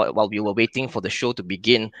on while we were waiting for the show to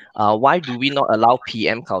begin. Why do we not allow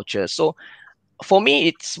PM culture? So for me,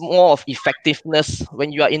 it's more of effectiveness.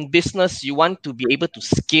 When you are in business, you want to be able to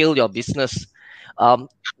scale your business.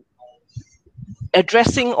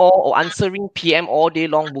 Addressing or answering PM all day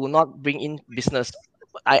long will not bring in business.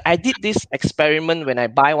 I did this experiment when I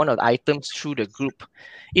buy one of the items through the group.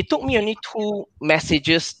 It took me only 2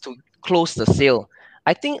 messages to close the sale.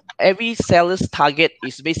 I think every seller's target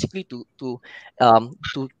is basically to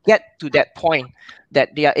get to that point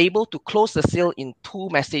that they are able to close the sale in 2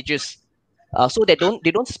 messages. So they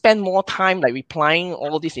don't spend more time like replying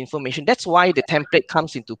all this information. That's why the template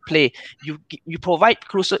comes into play. You provide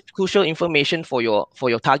crucial information for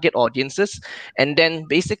your target audiences, and then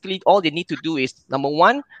basically all they need to do is, number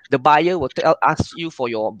 1, the buyer will ask you for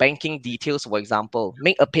your banking details, for example,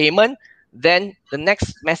 make a payment. Then the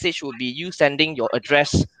next message will be you sending your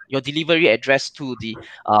address, your delivery address to the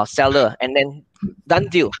seller, and then done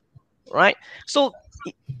deal, right? So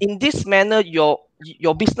in this manner, your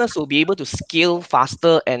business will be able to scale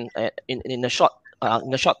faster, and in a short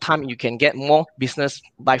time you can get more business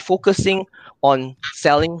by focusing on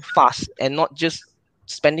selling fast and not just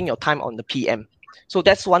spending your time on the PM. So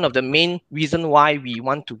that's one of the main reasons why we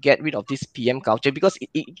want to get rid of this PM culture, because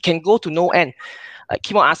it can go to no end.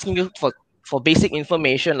 Keep on asking you for basic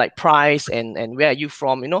information like price and where are you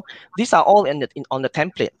from. These are all on the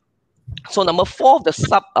template. So number 4 of the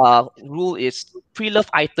sub rule is pre-loved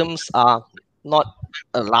items are not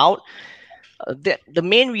allowed. The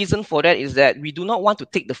main reason for that is that we do not want to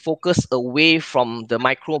take the focus away from the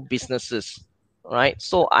micro businesses, right?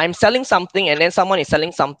 So I'm selling something and then someone is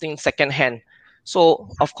selling something secondhand. So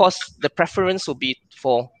of course the preference will be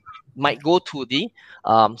might go to the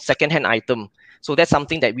secondhand item. So that's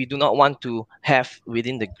something that we do not want to have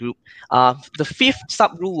within the group. The 5th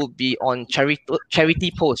sub rule will be on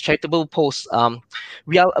charitable posts.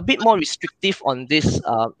 We are a bit more restrictive on this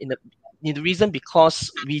in the reason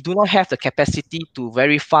because we do not have the capacity to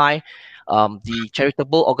verify the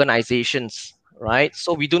charitable organizations, right?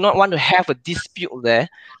 So we do not want to have a dispute there.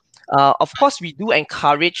 Of course, we do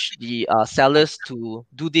encourage the sellers to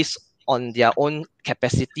do this on their own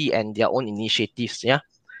capacity and their own initiatives. Yeah.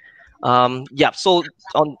 So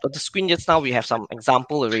on the screen just now we have some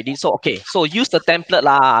example already. So so use the template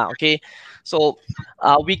lah. Okay, so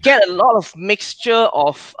we get a lot of mixture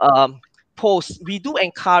of posts. We do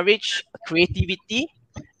encourage creativity,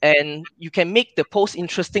 and you can make the post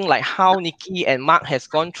interesting, like how Nikki and Mark has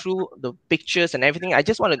gone through the pictures and everything. I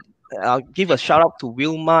just want to give a shout out to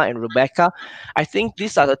Wilma and Rebecca. I think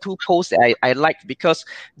these are the two posts that I liked because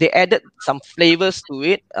they added some flavors to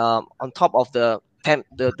it on top of the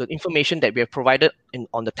information that we have provided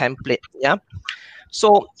on the template. Yeah.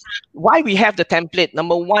 So why we have the template?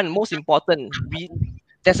 Number one, most important,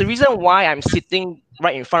 there's a reason why I'm sitting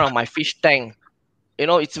right in front of my fish tank. You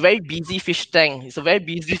know, it's a very busy fish tank. It's a very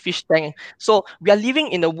busy fish tank. So we are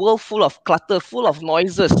living in a world full of clutter, full of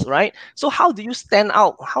noises, right? So how do you stand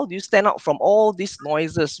out? How do you stand out from all these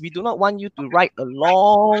noises? We do not want you to write a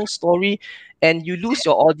long story and you lose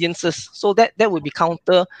your audiences. So that would be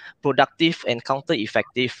counterproductive and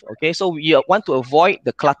counter-effective. Okay, so we want to avoid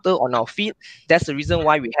the clutter on our feed. That's the reason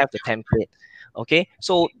why we have the template. Okay,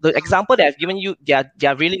 so the example that I've given you, they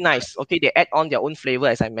are really nice. Okay, they add on their own flavor,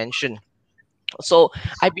 as I mentioned. So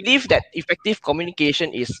I believe that effective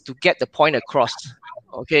communication is to get the point across.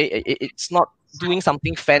 Okay, it's not doing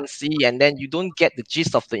something fancy and then you don't get the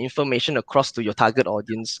gist of the information across to your target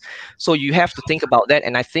audience. So you have to think about that.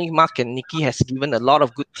 And I think Mark and Nikki has given a lot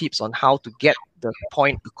of good tips on how to get the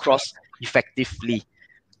point across effectively.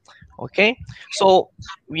 Okay, so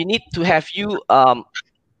we need to have you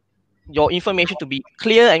your information to be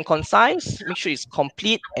clear and concise. Make sure it's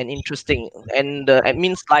complete and interesting, and the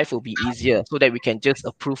admin's life will be easier so that we can just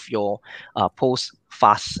approve your post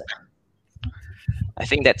fast. I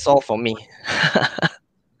think that's all for me.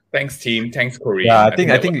 Thanks, team. Thanks, Corinne. Yeah, I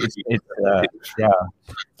think it's yeah.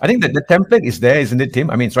 I think that the template is there, isn't it, Tim?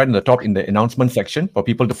 I mean, it's right on the top in the announcement section for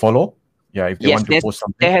people to follow. Yeah, if they want to post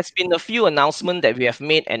something. There has been a few announcements that we have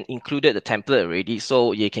made and included the template already,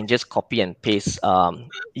 so you can just copy and paste.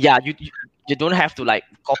 Yeah, you don't have to like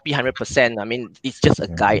copy 100%. I mean, it's just a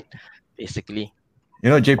guide, basically.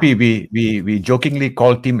 You know, JP, we jokingly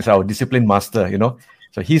call Tim as our discipline master. You know,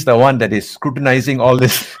 so he's the one that is scrutinizing all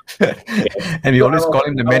this, and we always call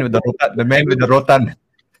him the man with the rotan.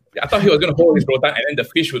 I thought he was going to hold his rotan and then the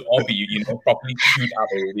fish would all be, properly queued up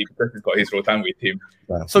already because he's got his rotan with him.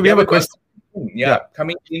 So we have a question.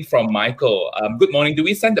 Coming in from Michael. Good morning. Do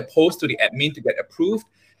we send the post to the admin to get approved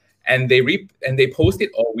and they post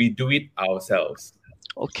it, or we do it ourselves?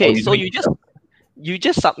 Okay, so you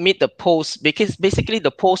just submit the post, because basically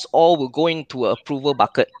the post all will go into an approval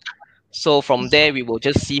bucket. So from there we will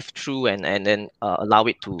just sift through and then allow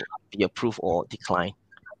it to be approved or declined.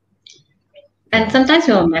 And sometimes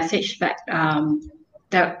we'll message back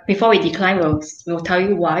that before we decline, we'll tell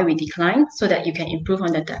you why we decline so that you can improve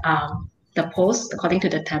on the post according to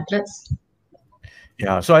the templates.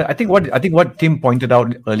 Yeah, so I think what Tim pointed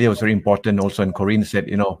out earlier was very important also, and Corinne said,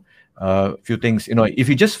 a few things. If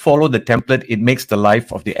you just follow the template, it makes the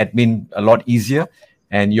life of the admin a lot easier,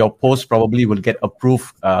 and your post probably will get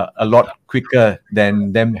approved a lot quicker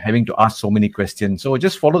than them having to ask so many questions. So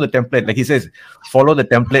just follow the template. Like he says, follow the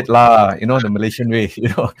template lah, the Malaysian way.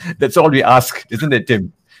 That's all we ask, isn't it,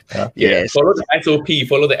 Tim? Yes. Follow the SOP,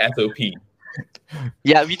 follow the SOP.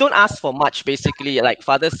 Yeah, we don't ask for much, basically. Like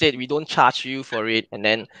Father said, we don't charge you for it. And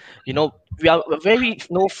then, we are a very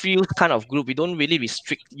no-frills kind of group. We don't really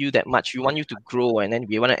restrict you that much. We want you to grow, and then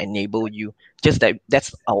we want to enable you. Just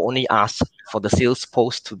that's our only ask for the sales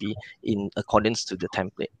post to be in accordance to the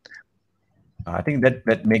template. I think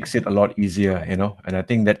that makes it a lot easier, and I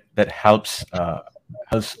think that helps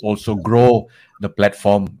also grow the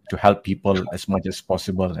platform to help people as much as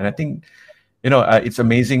possible. And I think, it's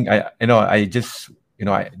amazing.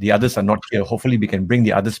 The others are not here. Hopefully we can bring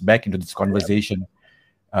the others back into this conversation.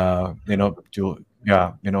 I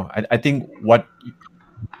think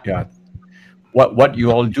what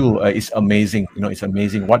you all do is amazing. It's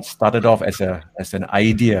amazing. What started off as an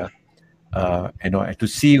idea, to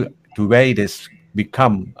see to where it has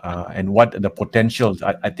become, and what the potentials.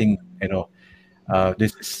 I think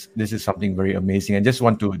this is something very amazing. I just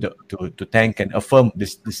want to thank and affirm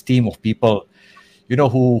this team of people,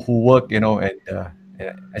 who work, and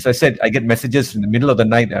as I said, I get messages in the middle of the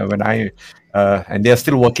night when and they are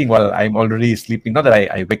still working while I'm already sleeping. Not that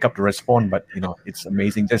I wake up to respond, but it's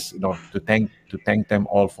amazing just to thank them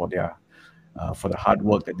all for their for the hard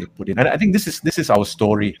work that they put in. And I think this is our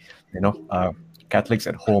story, Catholics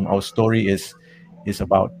at Home. Our story is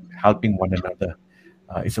about helping one another.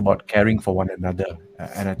 It's about caring for one another,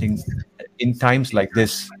 and I think in times like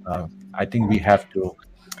this, I think we have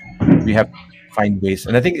find ways.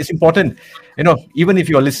 And I think it's important, even if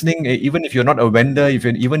you're listening, even if you're not a vendor,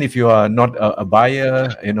 even if you are not a buyer,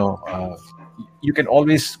 you can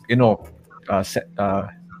always,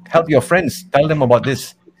 help your friends, tell them about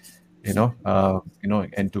this,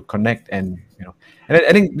 and to connect and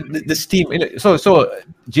I think this team. So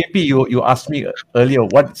JP, you asked me earlier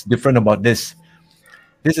what's different about this.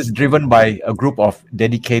 This is driven by a group of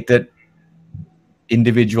dedicated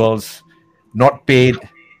individuals, not paid,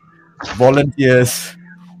 volunteers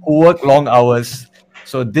who work long hours.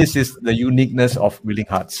 So this is the uniqueness of Willing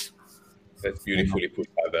Hearts. That's beautifully put,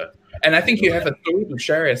 Father. And I think you have a story to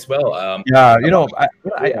share as well. I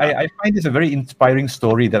find this a very inspiring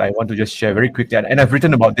story that I want to just share very quickly. And I've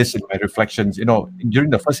written about this in my reflections. During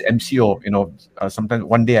the first MCO, sometimes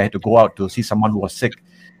one day I had to go out to see someone who was sick.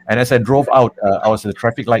 And as I drove out, I was at the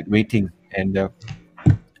traffic light waiting. And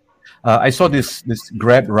I saw this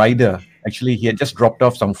Grab rider. Actually, he had just dropped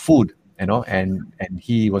off some food, and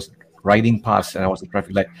he was riding past, and I was at the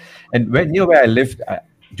traffic light. And near where I lived,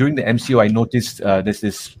 during the MCO, I noticed there's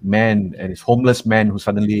this man, this homeless man who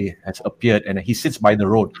suddenly has appeared, and he sits by the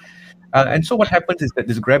road. And so what happens is that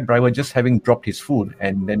this Grab driver, just having dropped his food,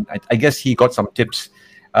 and then I guess he got some tips.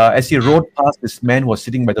 As he rode past, this man was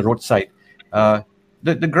sitting by the roadside.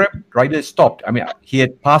 The Grab rider stopped. I mean, he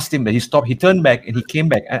had passed him, but he stopped. He turned back and he came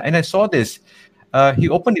back. And I saw this. He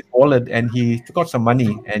opened his wallet and he took out some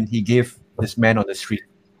money and he gave this man on the street,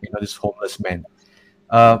 this homeless man.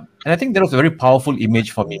 And I think that was a very powerful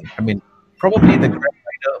image for me. I mean, probably the Grab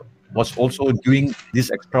rider was also doing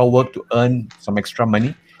this extra work to earn some extra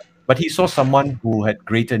money, but he saw someone who had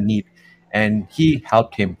greater need and he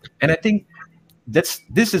helped him. And I think this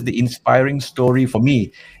is the inspiring story for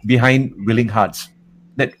me behind Willing Hearts,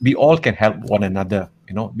 that we all can help one another.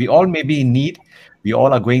 We all may be in need. We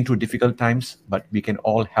all are going through difficult times, but we can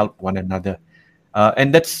all help one another.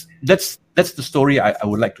 And that's the story I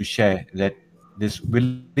would like to share, that this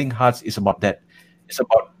Willing Hearts is about that. It's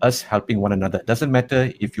about us helping one another. It doesn't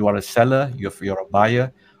matter if you are a seller, if you're a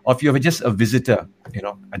buyer, or if you're just a visitor.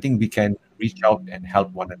 I think we can reach out and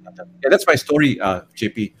help one another. Yeah, that's my story,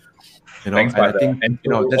 JP. Thanks, and I think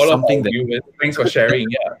that's something that. Thanks for sharing.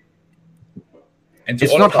 Yeah. And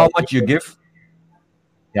it's not how much you give.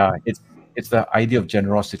 Yeah, it's the idea of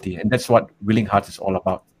generosity, and that's what Willing Hearts is all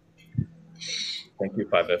about. Thank you,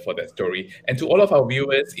 Father, for that story. And to all of our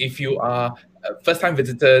viewers, if you are a first-time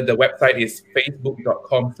visitor, the website is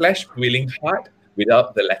facebook.com/willingheart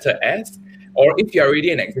without the letter S. Or if you're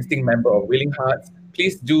already an existing member of Willing Hearts,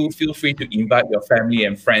 please do feel free to invite your family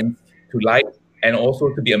and friends to like and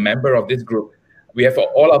also to be a member of this group. We have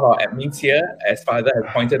all of our admins here. As Father has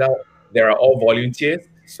pointed out, they are all volunteers.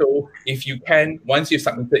 So if you can, once you've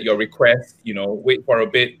submitted your request, wait for a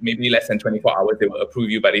bit, maybe less than 24 hours, they will approve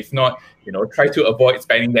you. But if not, try to avoid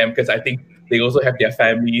spamming them, because I think they also have their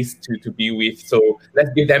families to be with. So let's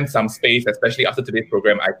give them some space, especially after today's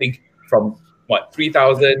program. I think from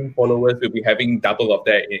 3,000 followers, we'll be having double of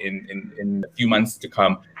that in a few months to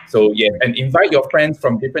come. So yeah, and invite your friends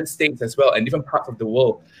from different states as well and different parts of the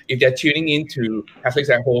world. If they're tuning in to Catholics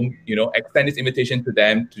at Home, extend this invitation to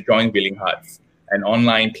them to join Willing Hearts, an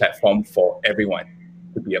online platform for everyone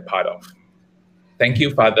to be a part of. Thank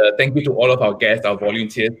you, Father. Thank you to all of our guests, our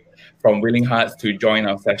volunteers from Willing Hearts to join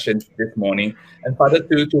our session this morning. And Father,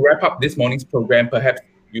 to wrap up this morning's program, perhaps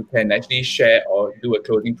you can actually share or do a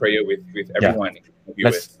closing prayer with everyone.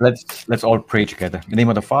 Yeah. Let's all pray together. In the name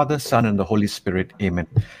of the Father, Son, and the Holy Spirit. Amen.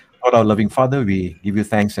 Lord, our loving Father, we give you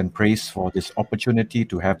thanks and praise for this opportunity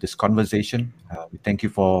to have this conversation. We thank you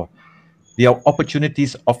for the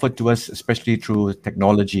opportunities offered to us, especially through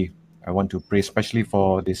technology. I want to pray especially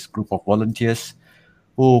for this group of volunteers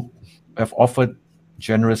who have offered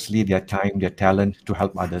generously their time, their talent to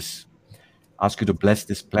help others. Ask you to bless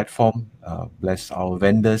this platform, bless our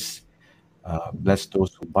vendors, bless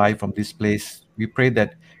those who buy from this place. We pray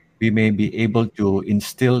that we may be able to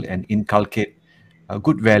instill and inculcate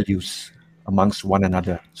good values amongst one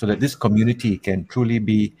another, so that this community can truly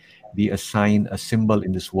be a sign, a symbol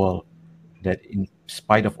in this world, that in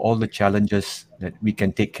spite of all the challenges, that we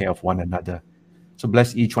can take care of one another. So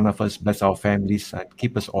bless each one of us, bless our families, and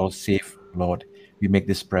keep us all safe, Lord. We make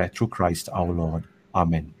this prayer through Christ our Lord.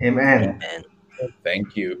 Amen. Amen. Amen.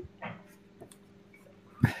 Thank you.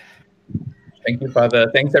 Thank you, Father.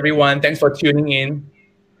 Thanks, everyone. Thanks for tuning in.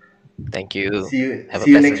 Thank you. See you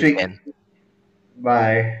next week. week.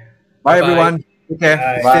 Bye. Bye, everyone. Take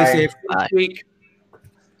care. Bye. Stay safe. Bye. Next week.